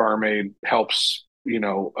connection to Farm Aid helps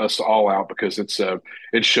us all out, because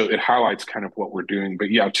it highlights kind of what we're doing. But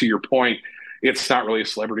yeah, to your point, it's not really a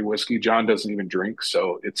celebrity whiskey. John doesn't even drink,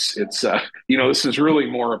 so this is really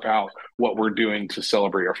more about what we're doing to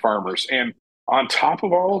celebrate our farmers. And on top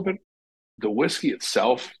of all of it, the whiskey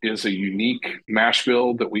itself is a unique mash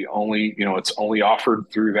bill that it's only offered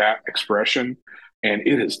through that expression, and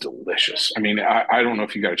it is delicious. I mean, I don't know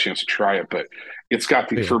if you got a chance to try it, but it's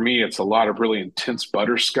got Yeah. for me, it's a lot of really intense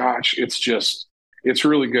butterscotch. It's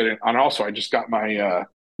really good. And also, I just got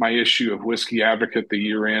my issue of Whiskey Advocate, the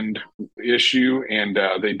year-end issue, and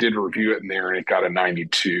they did review it in there, and it got a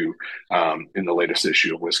 92 in the latest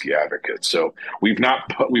issue of Whiskey Advocate. So we've not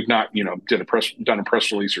done a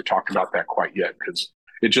press release or talked about that quite yet, because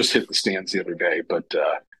it just hit the stands the other day. But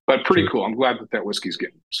pretty Sure. cool. I'm glad that whiskey's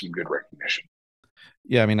getting some good recognition.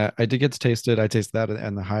 Yeah, I mean, I did get to taste it. I tasted that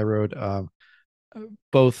and the High Road.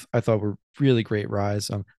 Both I thought were really great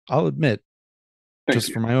ryes. I'll admit, Thank just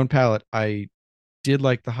you. for my own palate, I did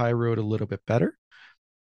like the High Road a little bit better.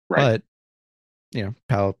 Right. But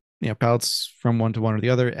palates from one to one or the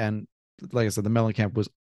other. And like I said, the Mellencamp was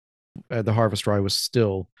the Harvest Rye was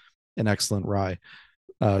still an excellent rye.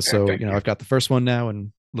 Yeah, So thank you. I've got the first one now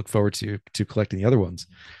and look forward to collecting the other ones.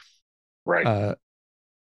 Right. Uh,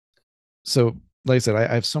 so like I said,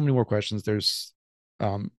 I have so many more questions. There's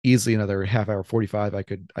easily another half hour 45 I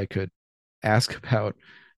could ask about.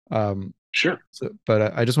 Sure.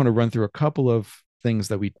 But I just want to run through a couple of things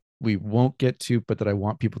that we won't get to, but that I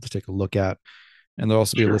want people to take a look at. And there'll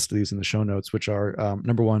also be a Sure. list of these in the show notes, which are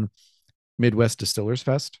number one, Midwest Distillers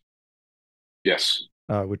Fest. Yes.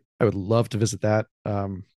 I would love to visit that.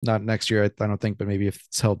 Not next year, I don't think, but maybe if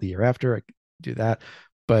it's held the year after, I could do that.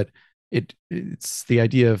 But it's the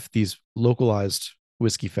idea of these localized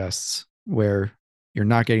whiskey fests where you're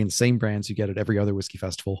not getting the same brands you get at every other whiskey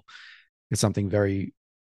festival. It's something very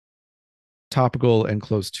topical and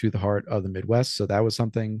close to the heart of the Midwest. So that was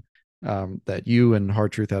something that you and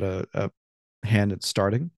Hard Truth had a hand at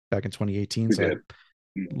starting back in 2018. We So I'd did.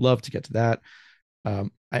 Mm. love to get to that.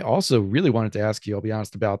 I also really wanted to ask you, I'll be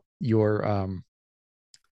honest, about your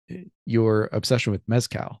obsession with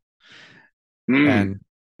mezcal Mm. and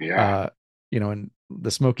Yeah. uh, and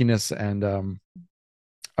the smokiness. And I'll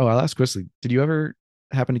ask quickly, did you ever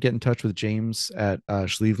happen to get in touch with James at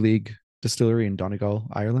Schlieve League Distillery in Donegal,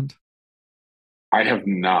 Ireland? I have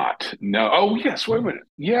not. No. Oh, yes. Wait a minute.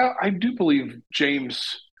 Yeah, I do believe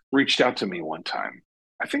James reached out to me one time.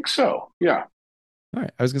 I think so. Yeah. All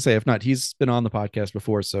right. I was gonna say, if not, he's been on the podcast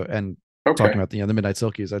before. So, and talking Okay. about the Midnight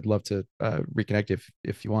Silkies, I'd love to reconnect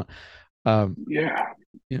if you want. Um, Yeah.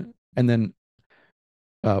 yeah. And then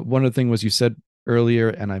one of the things was you said earlier,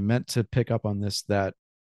 and I meant to pick up on this, that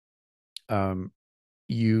um,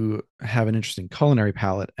 you have an interesting culinary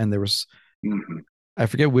palate. And there was, Hmm. I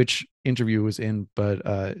forget which interview it was in,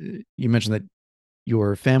 but you mentioned that in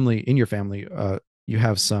your family, you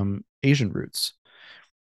have some Asian roots,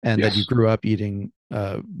 and that you Yes. grew up eating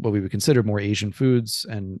what we would consider more Asian foods,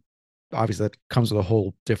 and obviously that comes with a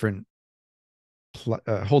whole different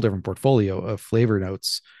portfolio of flavor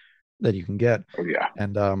notes that you can get. Oh, yeah.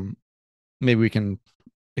 And maybe we can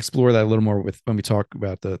explore that a little more with when we talk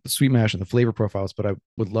about the sweet mash and the flavor profiles. But I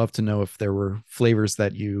would love to know if there were flavors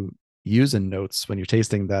that you use in notes when you're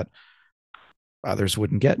tasting that others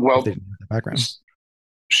wouldn't get if they Well, didn't have that background.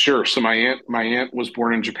 sure. So my aunt was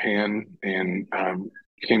born in Japan, and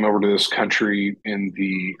came over to this country in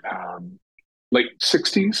the late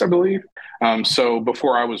 '60s, I believe. So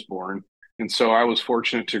before I was born, and so I was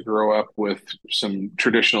fortunate to grow up with some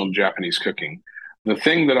traditional Japanese cooking. The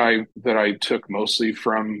thing that I took mostly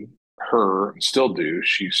from her, and still do.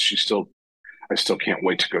 She's still I still can't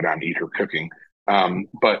wait to go down and eat her cooking.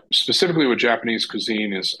 But specifically with Japanese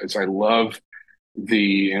cuisine is I love and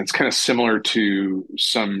it's kind of similar to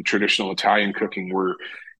some traditional Italian cooking, where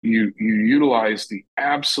you utilize the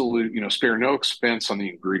absolute, spare no expense on the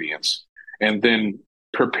ingredients, and then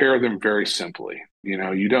prepare them very simply.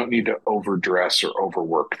 You don't need to overdress or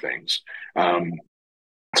overwork things.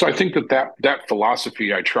 So I think that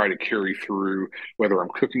philosophy I try to carry through, whether I'm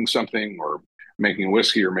cooking something or making a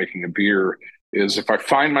whiskey or making a beer, is if I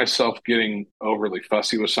find myself getting overly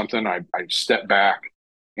fussy with something, I step back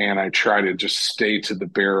and I try to just stay to the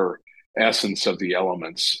bare essence of the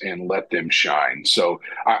elements and let them shine. So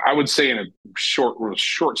I would say in a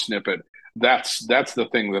short snippet, that's the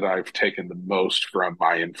thing that I've taken the most from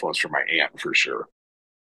my influence from my aunt for sure.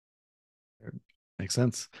 Makes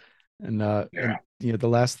sense. Yeah. And the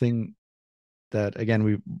last thing that, again,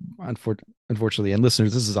 we unfortunately, and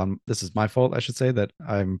listeners, this is my fault, I should say, that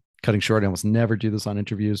I'm cutting short. I almost never do this on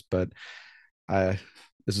interviews, but I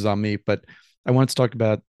this is on me. But I wanted to talk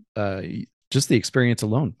about just the experience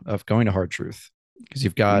alone of going to Hard Truth, because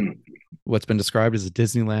you've got what's been described as a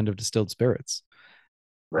Disneyland of distilled spirits.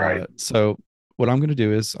 Right. So what I'm going to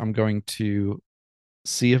do is I'm going to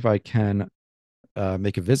see if I can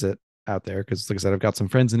make a visit out there, because, like I said, I've got some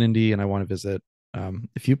friends in Indy and I want to visit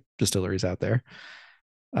a few distilleries out there,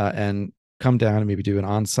 and come down and maybe do an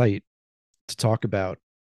on-site to talk about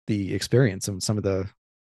the experience and some of the.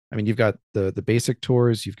 I mean, you've got the basic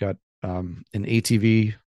tours, you've got an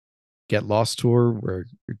ATV Get Lost tour where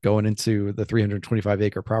you're going into the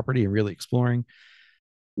 325-acre property and really exploring.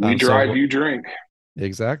 We drive, you drink.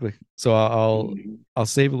 Exactly. So I'll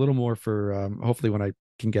save a little more for hopefully when I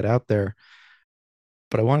can get out there.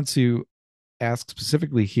 But I wanted to ask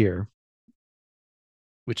specifically here,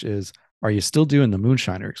 which is, are you still doing the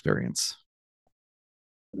moonshiner experience?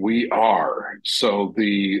 We are. So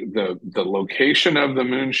the location of the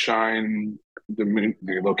moonshine,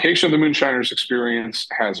 the location of the moonshiners experience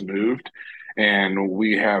has moved, and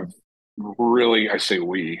we have really, I say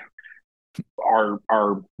we,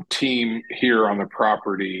 our team here on the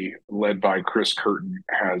property, led by Chris Curtin,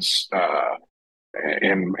 has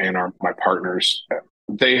and our my partners,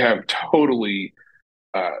 they have totally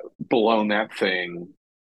blown that thing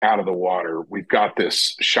out of the water. We've got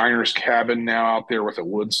this Shiner's cabin now out there with a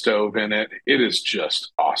wood stove in it. It is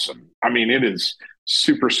just awesome. I mean, it is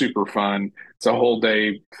super, super fun. It's a whole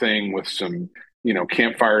day thing with some,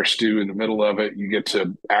 campfire stew in the middle of it. You get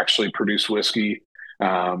to actually produce whiskey,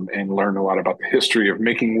 and learn a lot about the history of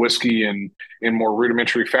making whiskey in more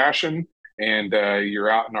rudimentary fashion. And you're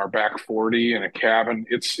out in our back 40 in a cabin.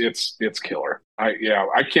 It's killer.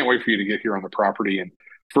 I can't wait for you to get here on the property. And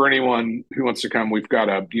for anyone who wants to come, we've got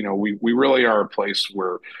we really are a place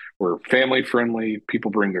where we're family friendly. People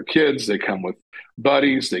bring their kids. They come with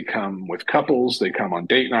buddies. They come with couples. They come on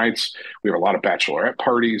date nights. We have a lot of bachelorette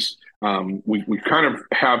parties. We kind of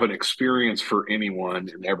have an experience for anyone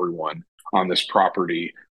and everyone on this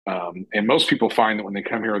property. And most people find that when they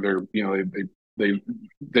come here,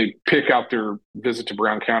 they pick out their visit to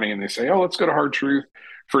Brown County and they say, "Oh, let's go to Hard Truth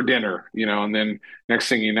for dinner," and then next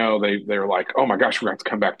thing you know, they're like, "Oh my gosh, we're going to have to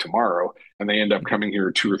come back tomorrow," and they end up coming here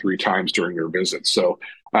 2 or 3 times during their visit. So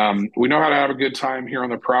we know how to have a good time here on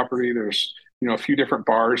the property. There's a few different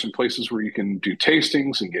bars and places where you can do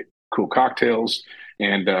tastings and get cool cocktails,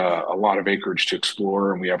 and a lot of acreage to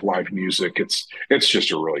explore. And we have live music. It's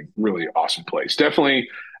just a really, really awesome place. Definitely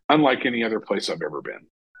unlike any other place I've ever been.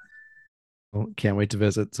 Well, can't wait to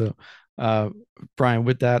visit. So, Bryan,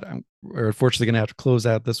 with that, we're unfortunately going to have to close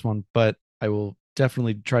out this one, but I will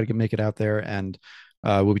definitely try to make it out there, and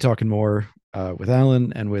we'll be talking more with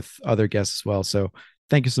Alan and with other guests as well. So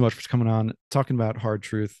thank you so much for coming on, talking about Hard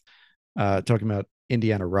Truth, talking about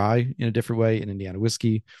Indiana rye in a different way, and Indiana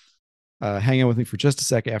whiskey. Hang out with me for just a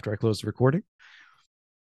sec after I close the recording.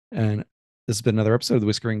 And this has been another episode of the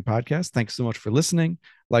Whiskey Ring Podcast. Thanks so much for listening.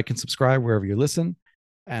 Like and subscribe wherever you listen,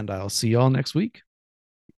 and I'll see you all next week.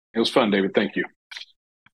 It was fun, David. Thank you.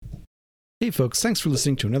 Hey, folks. Thanks for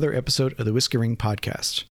listening to another episode of the Whiskey Ring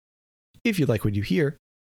Podcast. If you like what you hear,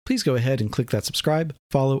 please go ahead and click that subscribe,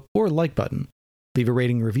 follow, or like button. Leave a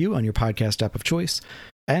rating and review on your podcast app of choice,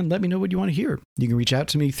 and let me know what you want to hear. You can reach out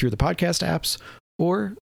to me through the podcast apps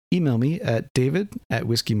or email me at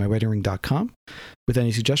david@whiskeymyweddingring.com with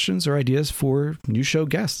any suggestions or ideas for new show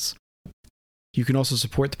guests. You can also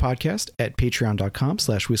support the podcast at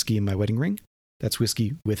patreon.com/whiskeymyweddingring. That's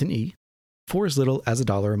whiskey with an E, for as little as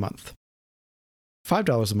 $1 a month.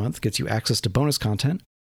 $5 a month gets you access to bonus content,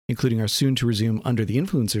 including our soon-to-resume Under the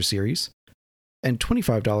Influencer series, and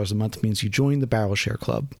 $25 a month means you join the Barrel Share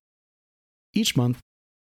Club. Each month,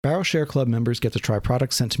 Barrel Share Club members get to try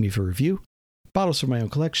products sent to me for review, bottles from my own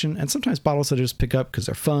collection, and sometimes bottles that I just pick up because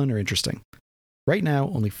they're fun or interesting. Right now,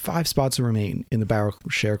 only 5 spots remain in the Barrel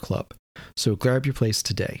Share Club, so grab your place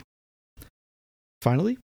today.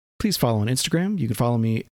 Finally, please follow on Instagram. You can follow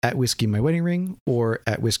me at Whiskey My Wedding Ring or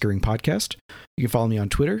at Whiskey Ring Podcast. You can follow me on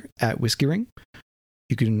Twitter at Whiskey Ring.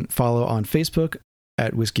 You can follow on Facebook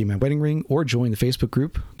at Whiskey My Wedding Ring or join the Facebook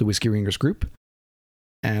group, the Whiskey Ringers group.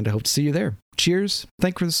 And I hope to see you there. Cheers,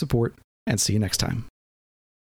 thank you for the support, and see you next time.